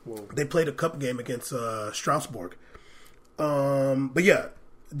they played a cup game against Strasbourg. But yeah,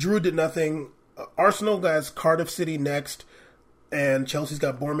 Giroud did nothing. Arsenal has Cardiff City next, and Chelsea's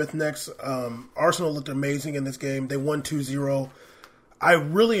got Bournemouth next. Arsenal looked amazing in this game. They won 2-0. I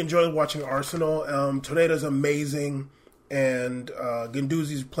really enjoyed watching Arsenal. Torreira's amazing, and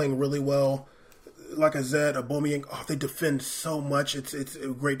Guendouzi's playing really well. Lacazette, Aubameyang, they defend so much. It's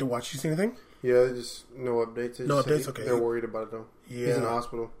great to watch. You see anything? Yeah, just no updates. No updates, okay. They're worried about it, though. Yeah. He's in the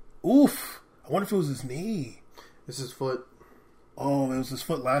hospital. Oof. I wonder if it was his knee. It's his foot. Oh, it was his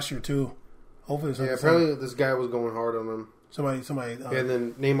foot last year, too. Hopefully it's not apparently this guy was going hard on him. Somebody. And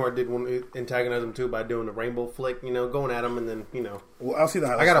then Neymar did antagonize him, too, by doing the rainbow flick, going at him, and then, Well, I'll see the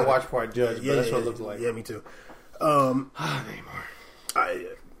highlights. I got to watch before I judge, but that's what it looks like. Yeah, me too. Neymar.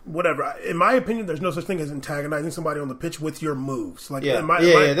 Whatever. In my opinion, there's no such thing as antagonizing somebody on the pitch with your moves. Like, yeah,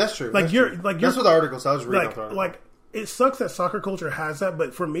 that's true. Like that's that's what the article says. I was reading the article. Like, it sucks that soccer culture has that,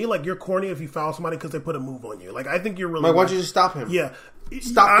 but for me, like, you're corny if you foul somebody because they put a move on you. Like, I think you're really... Like, why don't you just stop him? Yeah.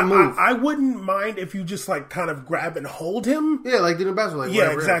 Stop the move. I wouldn't mind if you just, like, kind of grab and hold him. Yeah, like did in basketball. Like,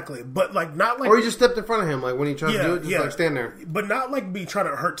 yeah, exactly. But, like, not like... Or you just stepped in front of him, like, when he tries to do it, just, like, stand there. But not, like, be trying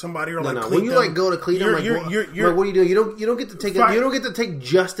to hurt somebody or, like, no. cleat When you, like, go to cleat him, like, what are you doing? You don't get to take... You don't get to take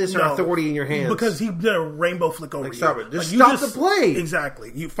justice or authority in your hands. Because he did a rainbow flick over you. Stop it. Just stop the play.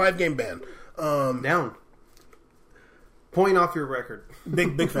 Exactly. 5-game ban. Down. Point off your record.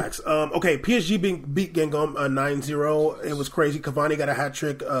 Big facts. Okay, PSG beat Guingamp 9-0. It was crazy. Cavani got a hat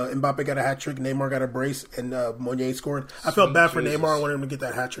trick. Mbappe got a hat trick. Neymar got a brace, and Meunier scored. I felt bad for Neymar. I wanted him to get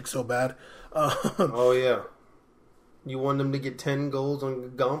that hat trick so bad. Oh yeah, you want him to get 10 goals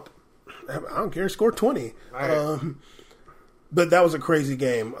on Gump? I don't care. Score 20. Right. But that was a crazy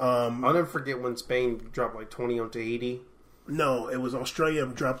game. I'll never forget when Spain dropped like 20 on Tahiti. No, it was Australia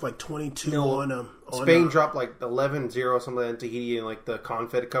dropped like 22 on them. Spain dropped like 11-0 something like that in Tahiti in like the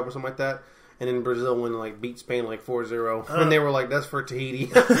Confed Cup or something like that. and then Brazil beat Spain 4-0, and they were like, "That's for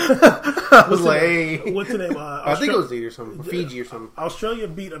Tahiti." I was like, "Hey, what's the name?" I think it was Tahiti or something, Fiji or something. Australia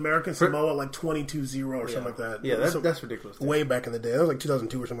beat American Samoa 22-0 or something like that. Yeah, that's ridiculous. Way back in the day, that was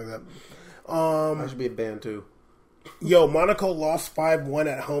 2002 or something like that. That should be a band too. Yo, Monaco lost 5-1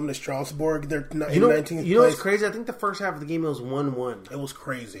 at home to Strasbourg. They're in 19th place. You know what's crazy? I think the first half of the game it was 1-1. It was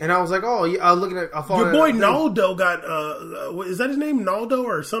crazy. And I was like, oh, I was looking at... Your boy Naldo got... is that his name? Naldo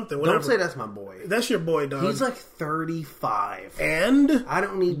or something? Whatever. Don't say that's my boy. That's your boy, dog. He's 35. And? I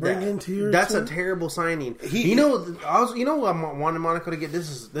don't need bring that. Him to your that's team? a terrible signing. I wanted Monaco to get...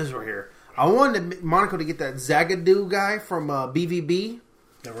 This is right here. I wanted Monaco to get that Zagadou guy from BVB.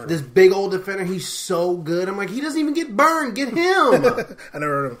 This big old defender, he's so good. I'm like, he doesn't even get burned. Get him. I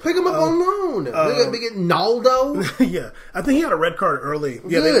never heard of him. Pick him up on loan. Get Naldo. Yeah, I think he had a red card early.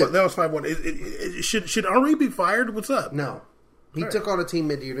 Yeah, that was 5-1. Should Henry be fired? What's up? No, he took on a team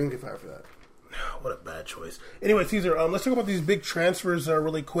mid-year. Didn't get fired for that. What a bad choice. Anyway, Caesar, let's talk about these big transfers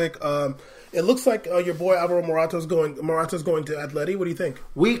really quick. It looks like your boy Alvaro Morata's going to Atleti. What do you think?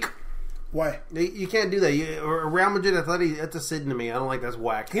 Weak. Why? You can't do that. Real Madrid Athletic, that's a sin to me. I don't like that's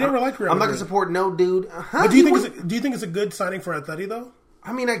whack. He never liked Real Madrid. I'm not going to support no dude. But do you think it's a good signing for Atleti, though?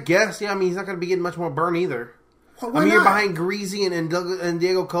 I mean, I guess. Yeah, I mean, he's not going to be getting much more burn either. Well, you're behind Greasy and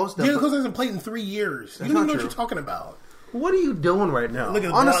Diego Costa. Diego Costa hasn't played in 3 years. You don't even know what you're talking about. What are you doing right now?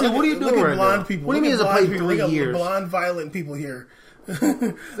 Honestly, what are you doing right blonde now? People. What do you mean he's played 3 years? Blonde, violent people here.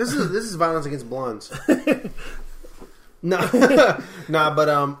 This is violence against blondes. Nah, but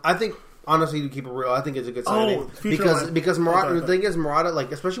I think... Honestly, to keep it real, I think it's a good signing because Morata. The thing is, Morata,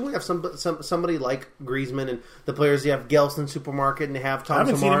 especially when you have somebody like Griezmann and the players. You have Gelston Supermarket and they have Tom. I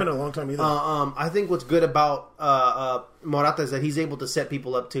haven't seen him in a long time either. I think what's good about Morata is that he's able to set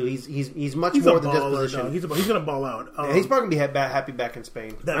people up too. He's much more than disposition. No, he's going to ball out. He's probably going to be happy back in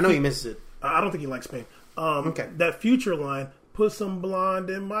Spain. I know he misses it. I don't think he likes Spain. Okay, that future line. Put some blonde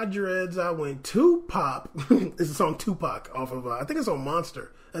in my dreads. I went Tupac. It's a song Tupac off of. I think it's on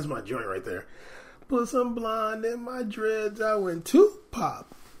Monster. That's my joint right there. Put some blonde in my dreads. I went Tupac.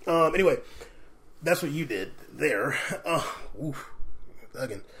 Anyway, that's what you did there.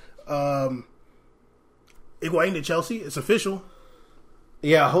 Again, Higuain to Chelsea. It's official.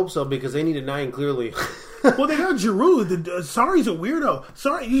 Yeah, I hope so because they need a 9 clearly. Well, they got Giroud. Sarri's a weirdo.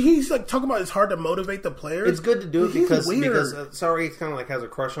 Sarri, he's talking about it's hard to motivate the players. It's good to do it because Sarri kind of has a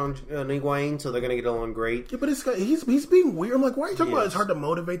crush on Higuain, so they're going to get along great. Yeah, but he's being weird. I'm like, why are you talking about it's hard to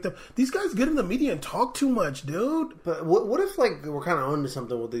motivate them? These guys get in the media and talk too much, dude. But what if we're kind of onto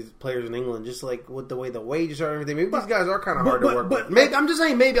something with these players in England, just with the way the wages are and everything? Maybe these guys are kind of hard to work with. Maybe, I'm just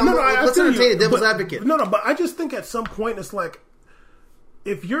saying maybe. Let's entertain the devil's advocate. No, but I just think at some point it's like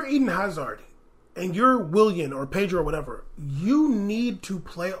if you're Eden Hazard and you're Willian or Pedro or whatever, you need to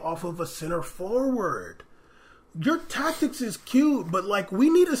play off of a center forward. Your tactics is cute, but we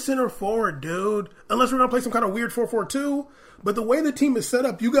need a center forward, dude. Unless we're going to play some kind of weird 4-4-2. But the way the team is set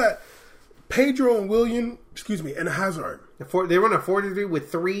up, you got Pedro and Willian, and Hazard. They run a 4-3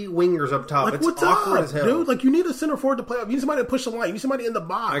 with 3 wingers up top. It's what's awkward up, as hell. Dude? You need a center forward to play up. You need somebody to push the line. You need somebody in the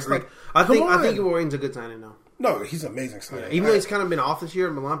box. I agree. I think Higuain's a good signing now. No, he's an amazing signing. Yeah, even though he's kind of been off this year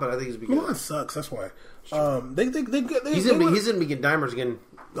in Milan, but I think he's beginning. Milan sucks. That's why. He's gonna be getting dimers again.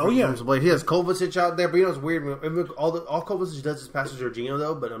 Oh yeah, he has Kovacic out there, but it's weird. All Kovacic does is pass to Jorginho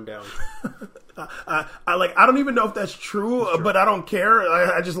though, but I'm down. I don't even know if that's true, but I don't care.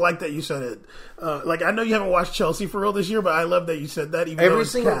 I just like that you said it. I know you haven't watched Chelsea for real this year, but I love that you said that. Every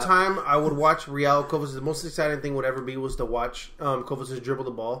single time I would watch Real Kovacic, the most exciting thing would ever be was to watch Kovacic dribble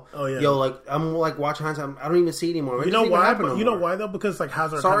the ball. Oh yeah, I'm watching hindsight. I don't even see it anymore. You know why? You know why though? Because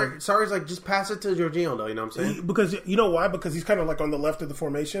Hazard. Sorry's just pass it to Jorginho though. You know what I'm saying? Because you know why? Because he's kind of on the left of the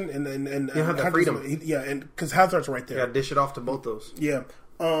formation, and you have that freedom. And because Hazard's right there. Yeah, dish it off to both those. Yeah.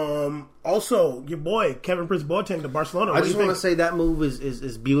 Also, your boy Kevin Prince Boateng to Barcelona. I just want to say that move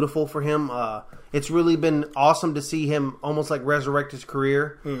is beautiful for him. It's really been awesome to see him almost resurrect his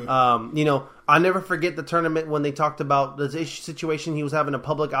career. I never forget the tournament when they talked about the situation he was having a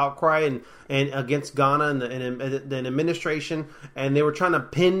public outcry and against Ghana and the administration, and they were trying to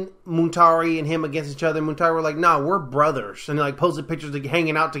pin Muntari and him against each other. Muntari were like, "Nah, we're brothers," and posted pictures of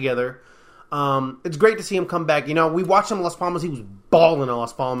hanging out together. It's great to see him come back. We watched him in Las Palmas. He was balling in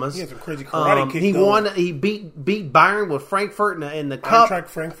Las Palmas. He had some crazy karate kick. He won. He beat Bayern with Frankfurt in the cup.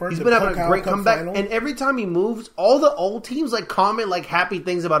 Frankfurt. He's been having a great comeback. Final. And every time he moves, all the old teams comment happy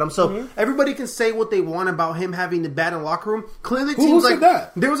things about him. So everybody can say what they want about him having the bad in the locker room. Clearly, who said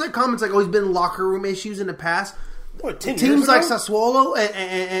that? There was comments he's been in locker room issues in the past. What, 10 teams years ago? Sassuolo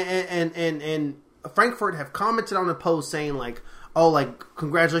and Frankfurt have commented on the post saying oh, like,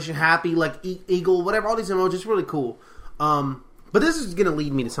 congratulations, happy, like, eagle, whatever, all these emojis, really cool. But this is going to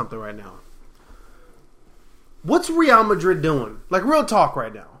lead me to something right now. What's Real Madrid doing? Like, real talk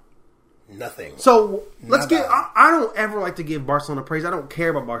right now. Nothing. So, let's get... I don't ever like to give Barcelona praise. I don't care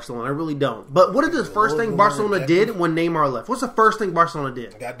about Barcelona. I really don't. But what is the first thing Barcelona did when Neymar left? What's the first thing Barcelona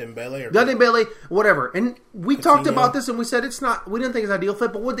did? Got Dembele. Got Dembele, whatever. And we talked about this and we said it's not... We didn't think it's ideal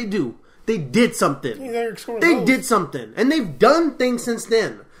fit, but what they do? They did something. They did something. And they've done things since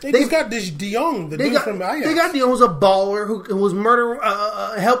then. They've got this De Jong, the dude from Ajax. They got De Jong, who's a baller, who was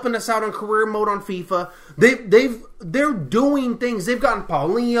helping us out on career mode on FIFA. They're doing things. They've gotten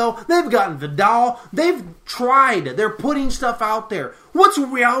Paulinho. They've gotten Vidal. They've tried. They're putting stuff out there. What's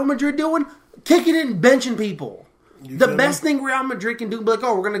Real Madrid doing? Kicking it and benching people. The best thing Real Madrid can do, be like,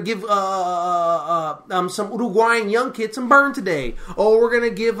 oh, we're going to give some Uruguayan young kids some burn today. Oh, we're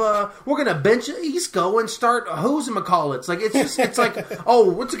going to bench Isco and start who's-in-McCall-its. Like, it's like,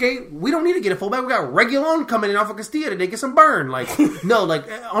 oh, it's okay. We don't need to get a fullback. We got Reguilon coming in off of Castilla today, get some burn. Like, no, like,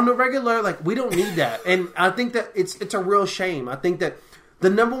 on the regular, like, we don't need that. And I think that it's a real shame. I think that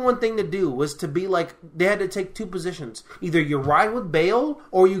the number one thing to do was to be like, they had to take two positions. Either you ride with Bale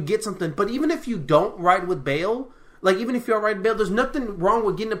or you get something. But even if you don't ride with Bale... Like, even if you're all right in Bale, there's nothing wrong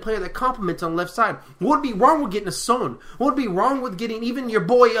with getting a player that complements on the left side. What would be wrong with getting a Son? What would be wrong with getting even your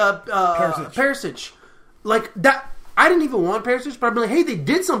boy Perisic? Like, that... I didn't even want Perisic, but I'd be like, hey, they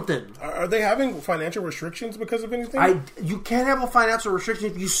did something. Are they having financial restrictions because of anything? You can't have a financial restriction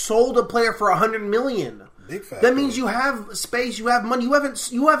if you sold a player for $100 million. Big fact. That means you have space, you have money. You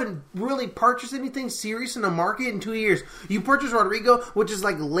haven't really purchased anything serious in the market in 2 years. You purchased Rodrigo, which is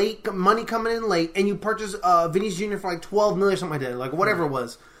like late money coming in late, and you purchased Vinicius Jr. for like $12 million or something like that, like whatever it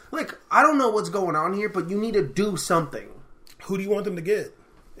was. Like, I don't know what's going on here, but you need to do something. Who do you want them to get?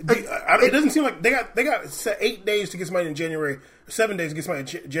 It doesn't seem like they got 8 days to get somebody in January, 7 days to get somebody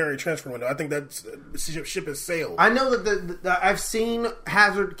in January transfer window. I think that ship has sailed. I know that I've seen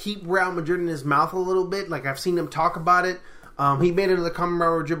Hazard keep Real Madrid in his mouth a little bit. Like, I've seen him talk about it. He made it to the Common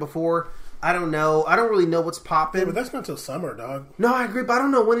Real Madrid before. I don't know. I don't really know what's popping. Yeah, but that's not until summer, dog. No, I agree, but I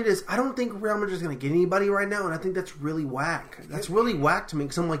don't know when it is. I don't think Real Madrid is going to get anybody right now, and I think that's really whack. That's really whack to me,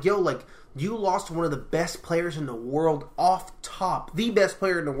 because I'm like, yo, like, you lost one of the best players in the world off top. The best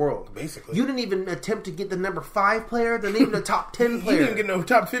player in the world. Basically. You didn't even attempt to get the number 5 player, then even the top 10 player. You didn't get no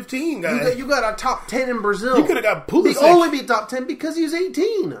top 15 guy. You got a top 10 in Brazil. You could have got Pulisic. He only be top 10 because he was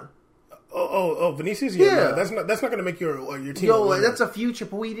 18. Vinicius? Yeah. No, that's not going to make your team. Yo, that's a future,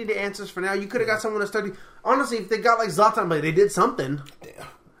 but we need the answers for now. You could have got someone to study. Honestly, if they got like Zlatan, but they did something. Damn.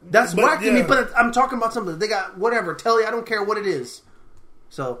 That's whack to me, but I'm talking about something. They got whatever. Telly, I don't care what it is.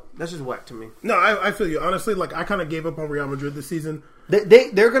 So, that's just whack to me. No, I feel you. Honestly, like, I kind of gave up on Real Madrid this season.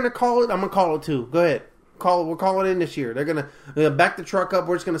 They're going to call it. I'm going to call it too. Go ahead. We're calling it in this year. They're going to back the truck up.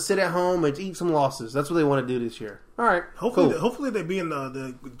 We're just going to sit at home and eat some losses. That's what they want to do this year. All right. Hopefully they be in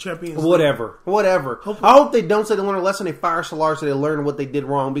the Champions League. Whatever. I hope they don't say they learn a lesson. They fire Solar so they learn what they did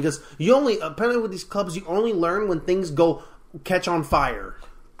wrong. Because apparently with these clubs, you only learn when things catch on fire.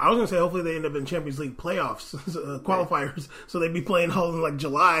 I was going to say, hopefully they end up in Champions League playoffs, qualifiers, so they'd be playing all in, like,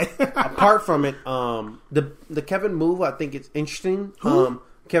 July. Apart from it, the Kevin move, I think it's interesting.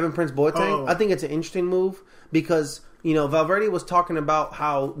 Kevin Prince Boateng, I think it's an interesting move because, Valverde was talking about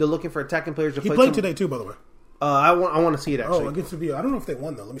how they're looking for attacking players to play. He played today, too, by the way. I want to see it, actually. Against Sevilla. I don't know if they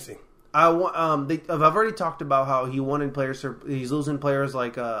won, though. Let me see. I've already talked about how he wanted players. He's losing players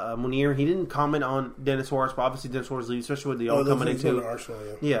like Munir. He didn't comment on Denis Suarez, but obviously Denis Suarez leaves, especially with the old coming into Arsenal.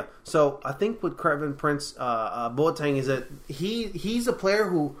 Yeah. So I think with Kevin Prince Boateng is that he's a player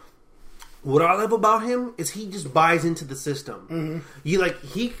who. What I love about him is he just buys into the system. Mm-hmm.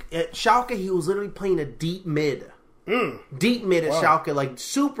 At Schalke he was literally playing a deep mid. Deep mid at Schalke, like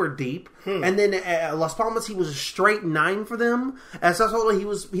super deep. And then at Las Palmas, he was a straight 9 for them. At Sassuolo,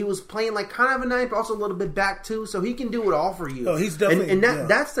 he was playing like kind of a 9, but also a little bit back too. So he can do it all for you. Oh, he's definitely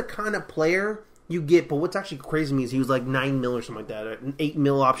that's the kind of player you get. But what's actually crazy to me is he was like $9 million or something like that, an $8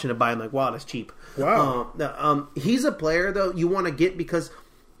 million option to buy him. Like, wow, that's cheap. Wow. He's a player though you want to get because.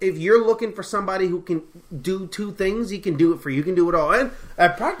 If you're looking for somebody who can do two things, he can do it for you. You can do it all. And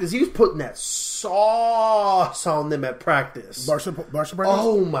at practice, he was putting that sauce on them at practice. Barca practice?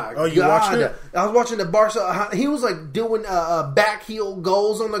 Oh, my God. You watched it? I was watching the Barca. He was like doing back heel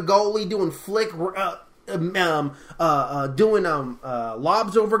goals on the goalie, doing flick, doing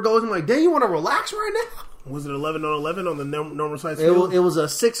lobs over goals. I'm like, dang, you want to relax right now? Was it 11 on 11 on the normal size field? It was a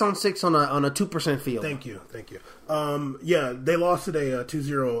 6 on 6 on a 2% field. Thank you. They lost today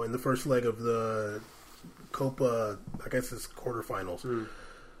 2-0 in the first leg of the Copa, I guess it's quarterfinals.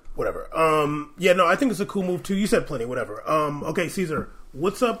 whatever. Yeah, no, I think it's a cool move too. You said plenty, whatever. Okay, Caesar,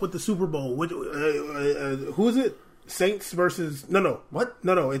 what's up with the Super Bowl? Who is it? Saints versus what?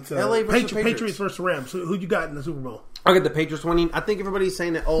 No, it's LA versus Patriots versus Rams. Who you got in the Super Bowl? I got the Patriots winning. I think everybody's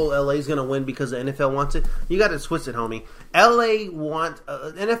saying that LA's going to win because the NFL wants it. You got to twist it, homie.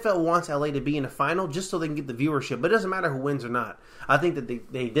 NFL wants LA to be in the final just so they can get the viewership. But it doesn't matter who wins or not. I think that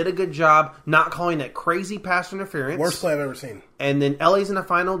they did a good job not calling that crazy pass interference. Worst play I've ever seen. And then LA's in the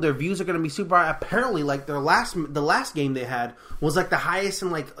final. Their views are going to be super high. Apparently, like the last game they had was like the highest in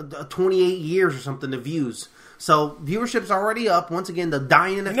like 28 years or something. The views. So viewership's already up. Once again, the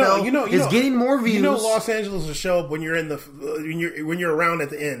dying NFL is getting more views. You know, Los Angeles will show up when you're when you're around at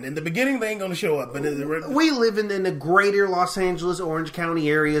the end. In the beginning, they ain't going to show up. But we live in the greater Los Angeles, Orange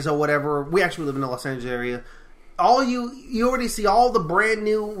County areas or whatever. We actually live in the Los Angeles area. You already see all the brand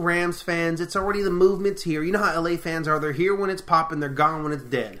new Rams fans. It's already the movement's here. You know how LA fans are. They're here when it's popping. They're gone when it's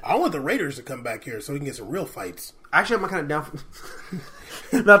dead. I want the Raiders to come back here so we can get some real fights. Actually, I'm kind of down for...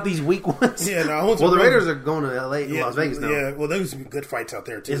 Not these weak ones. Yeah, no. The Raiders are going to Las Vegas now. Yeah, well, there's some good fights out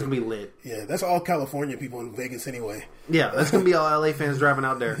there too. It's gonna be lit. Yeah, that's all California people in Vegas anyway. Yeah, that's gonna be all LA fans driving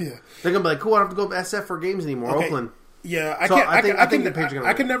out there. Yeah, they're gonna be like, "Cool, I don't have to go to SF for games anymore." Okay. Oakland. Yeah, I think the Patriots.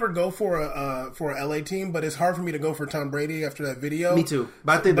 I can never go for a LA team, but it's hard for me to go for Tom Brady after that video. Me too,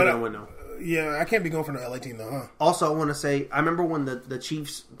 but I think they're gonna win though. Yeah, I can't be going for the LA team though, huh? Also, I want to say, I remember when the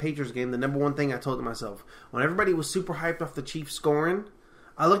Chiefs Patriots game. The number one thing I told to myself when everybody was super hyped off the Chiefs scoring.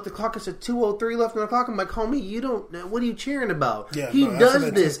 I looked at the clock. I said 2:03 left on the clock. I'm like, homie, you don't. What are you cheering about? Yeah, he does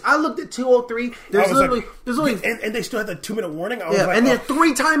this. I looked at 2:03. There's only, and they still had the 2-minute warning. I was like, and they had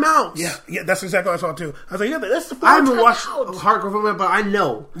 3 timeouts. Yeah, that's exactly what I saw too. I was like, yeah, that's the. I haven't watched hardcore football, but I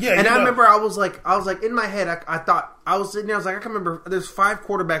know. Yeah, and I remember I was like in my head, I thought I was sitting there. I was like, I can remember. There's 5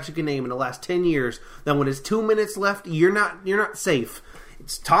 quarterbacks you can name in the last 10 years that when it's 2 minutes left, you're not safe.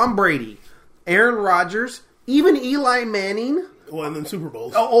 It's Tom Brady, Aaron Rodgers, even Eli Manning. Well, and then Super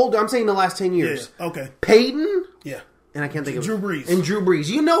Bowls. Oh, I'm saying the last 10 years. Yeah, okay. Peyton. Yeah. And I can't think of Drew Brees. And Drew Brees.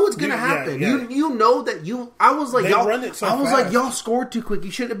 You know what's going to happen. Yeah. You know that I was like, y'all run it so fast. Like, y'all scored too quick.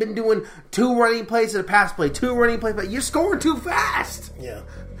 You should have been doing 2 running plays and a pass play. 2 running plays. But you're scoring too fast. Yeah.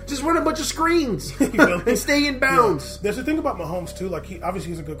 Just run a bunch of screens and stay in bounds. Yeah. There's the thing about Mahomes, too. Like,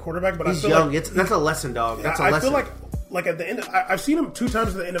 he's a good quarterback, but he's young. That's a lesson, dog. That's a lesson. I feel like at the end, I've seen him 2 times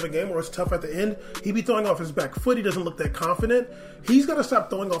at the end of a game where it's tough at the end. He be throwing off his back foot. He doesn't look that confident. He's got to stop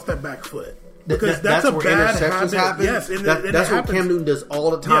throwing off that back foot. Because that's a bad habit. Happen. Yes, that's what Cam Newton does all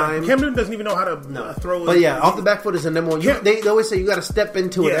the time. Yeah, Cam Newton doesn't even know how to throw it. But yeah, off the back foot is the number one. They always say you got to step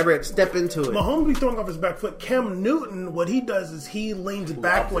into it. Everett, step into it. Mahomes be throwing off his back foot. Cam Newton, what he does is he leans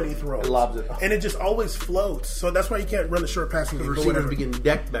back when he throws. He lobs it. And it just always floats. So that's why you can't run the short passing game. The receivers be getting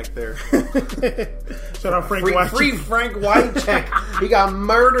decked back there. Shout out Frank White. Free Frank Whitecheck. He got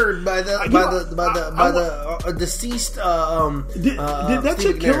murdered by the deceased. Did that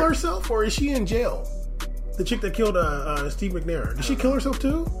chick kill herself, or is she in jail? The chick that killed Steve McNair. Did she kill herself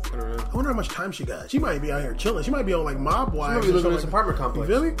too? I don't know. I wonder how much time she got. She might be out here chilling. She might be on like Mob Wives. She might be living in this apartment complex.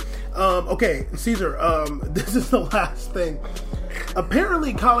 Really? Okay, Caesar. This is the last thing.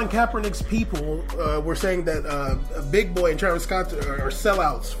 Apparently, Colin Kaepernick's people were saying that Big Boy and Travis Scott are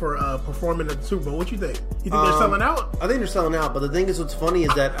sellouts for performing at the Super Bowl. What you think? You think they're selling out? I think they're selling out. But the thing is, what's funny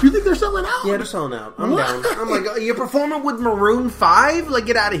is that you think they're selling out? Yeah, they're selling out. I'm down. I'm like, you're performing with Maroon 5? Like,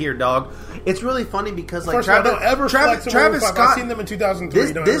 get out of here, dog. It's really funny because like Travis Scott. I've seen them in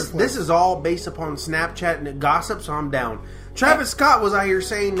 2003. This is all based upon Snapchat and gossip, so I'm down. Travis Scott was out here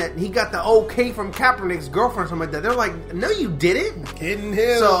saying that he got the okay from Kaepernick's girlfriend or something like that. They're like, no, you didn't. Hidden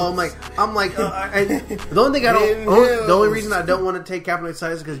Hills. So I'm like, and the only thing the only reason I don't want to take Kaepernick's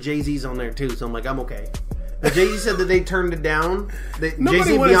side is because Jay-Z's on there too. So I'm like, I'm okay. Jay-Z said that they turned it down. Jay-Z and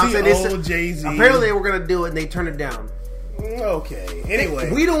Beyonce. Jay-Z. Apparently they were going to do it and they turned it down. Okay. Anyway,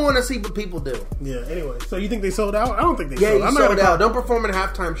 we don't want to see what people do. Yeah. Anyway, so you think they sold out? I don't think they sold out. Yeah, you sold out. Don't perform at a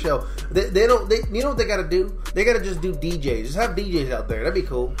halftime show. They don't. You know what they got to do? They got to just do DJs. Just have DJs out there. That'd be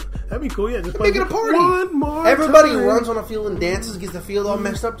cool. That'd be cool. Yeah, just make it a party. One more. Everybody runs on a field and dances, gets the field all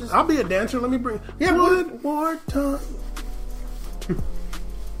messed up. I'll be a dancer. Let me bring. Yeah, one more time.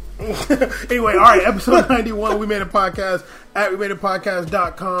 Anyway, all right. Episode 91. We made a podcast at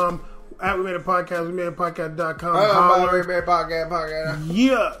WeMadeAPodcast.com. At We Made a Podcast, WeMadeAPodcast.com. Holler. We made a podcast.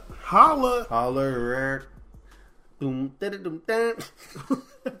 Yeah. Holla. Holler. Boom.